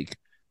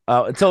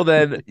 Until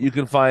then, you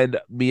can find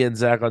me and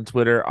Zach on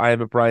Twitter. I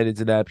am at Brian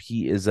Internet.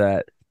 He is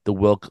at the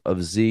Wilk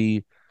of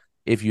Z.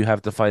 If you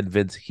have to find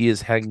Vince, he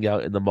is hanging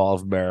out in the Mall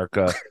of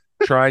America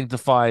trying to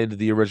find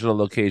the original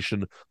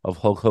location of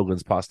Hulk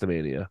Hogan's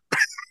Postomania.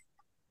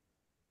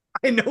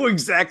 I know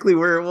exactly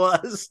where it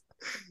was.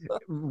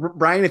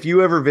 Brian, if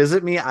you ever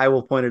visit me, I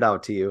will point it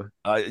out to you.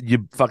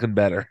 You fucking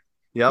better.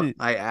 Yep,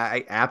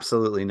 I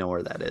absolutely know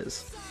where that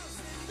is.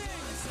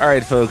 All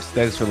right, folks.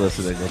 Thanks for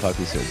listening. We'll talk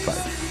to you soon. Bye.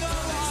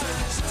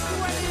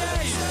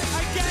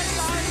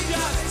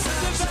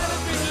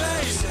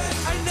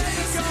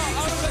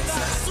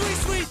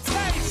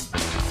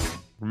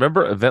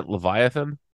 Remember Event Leviathan?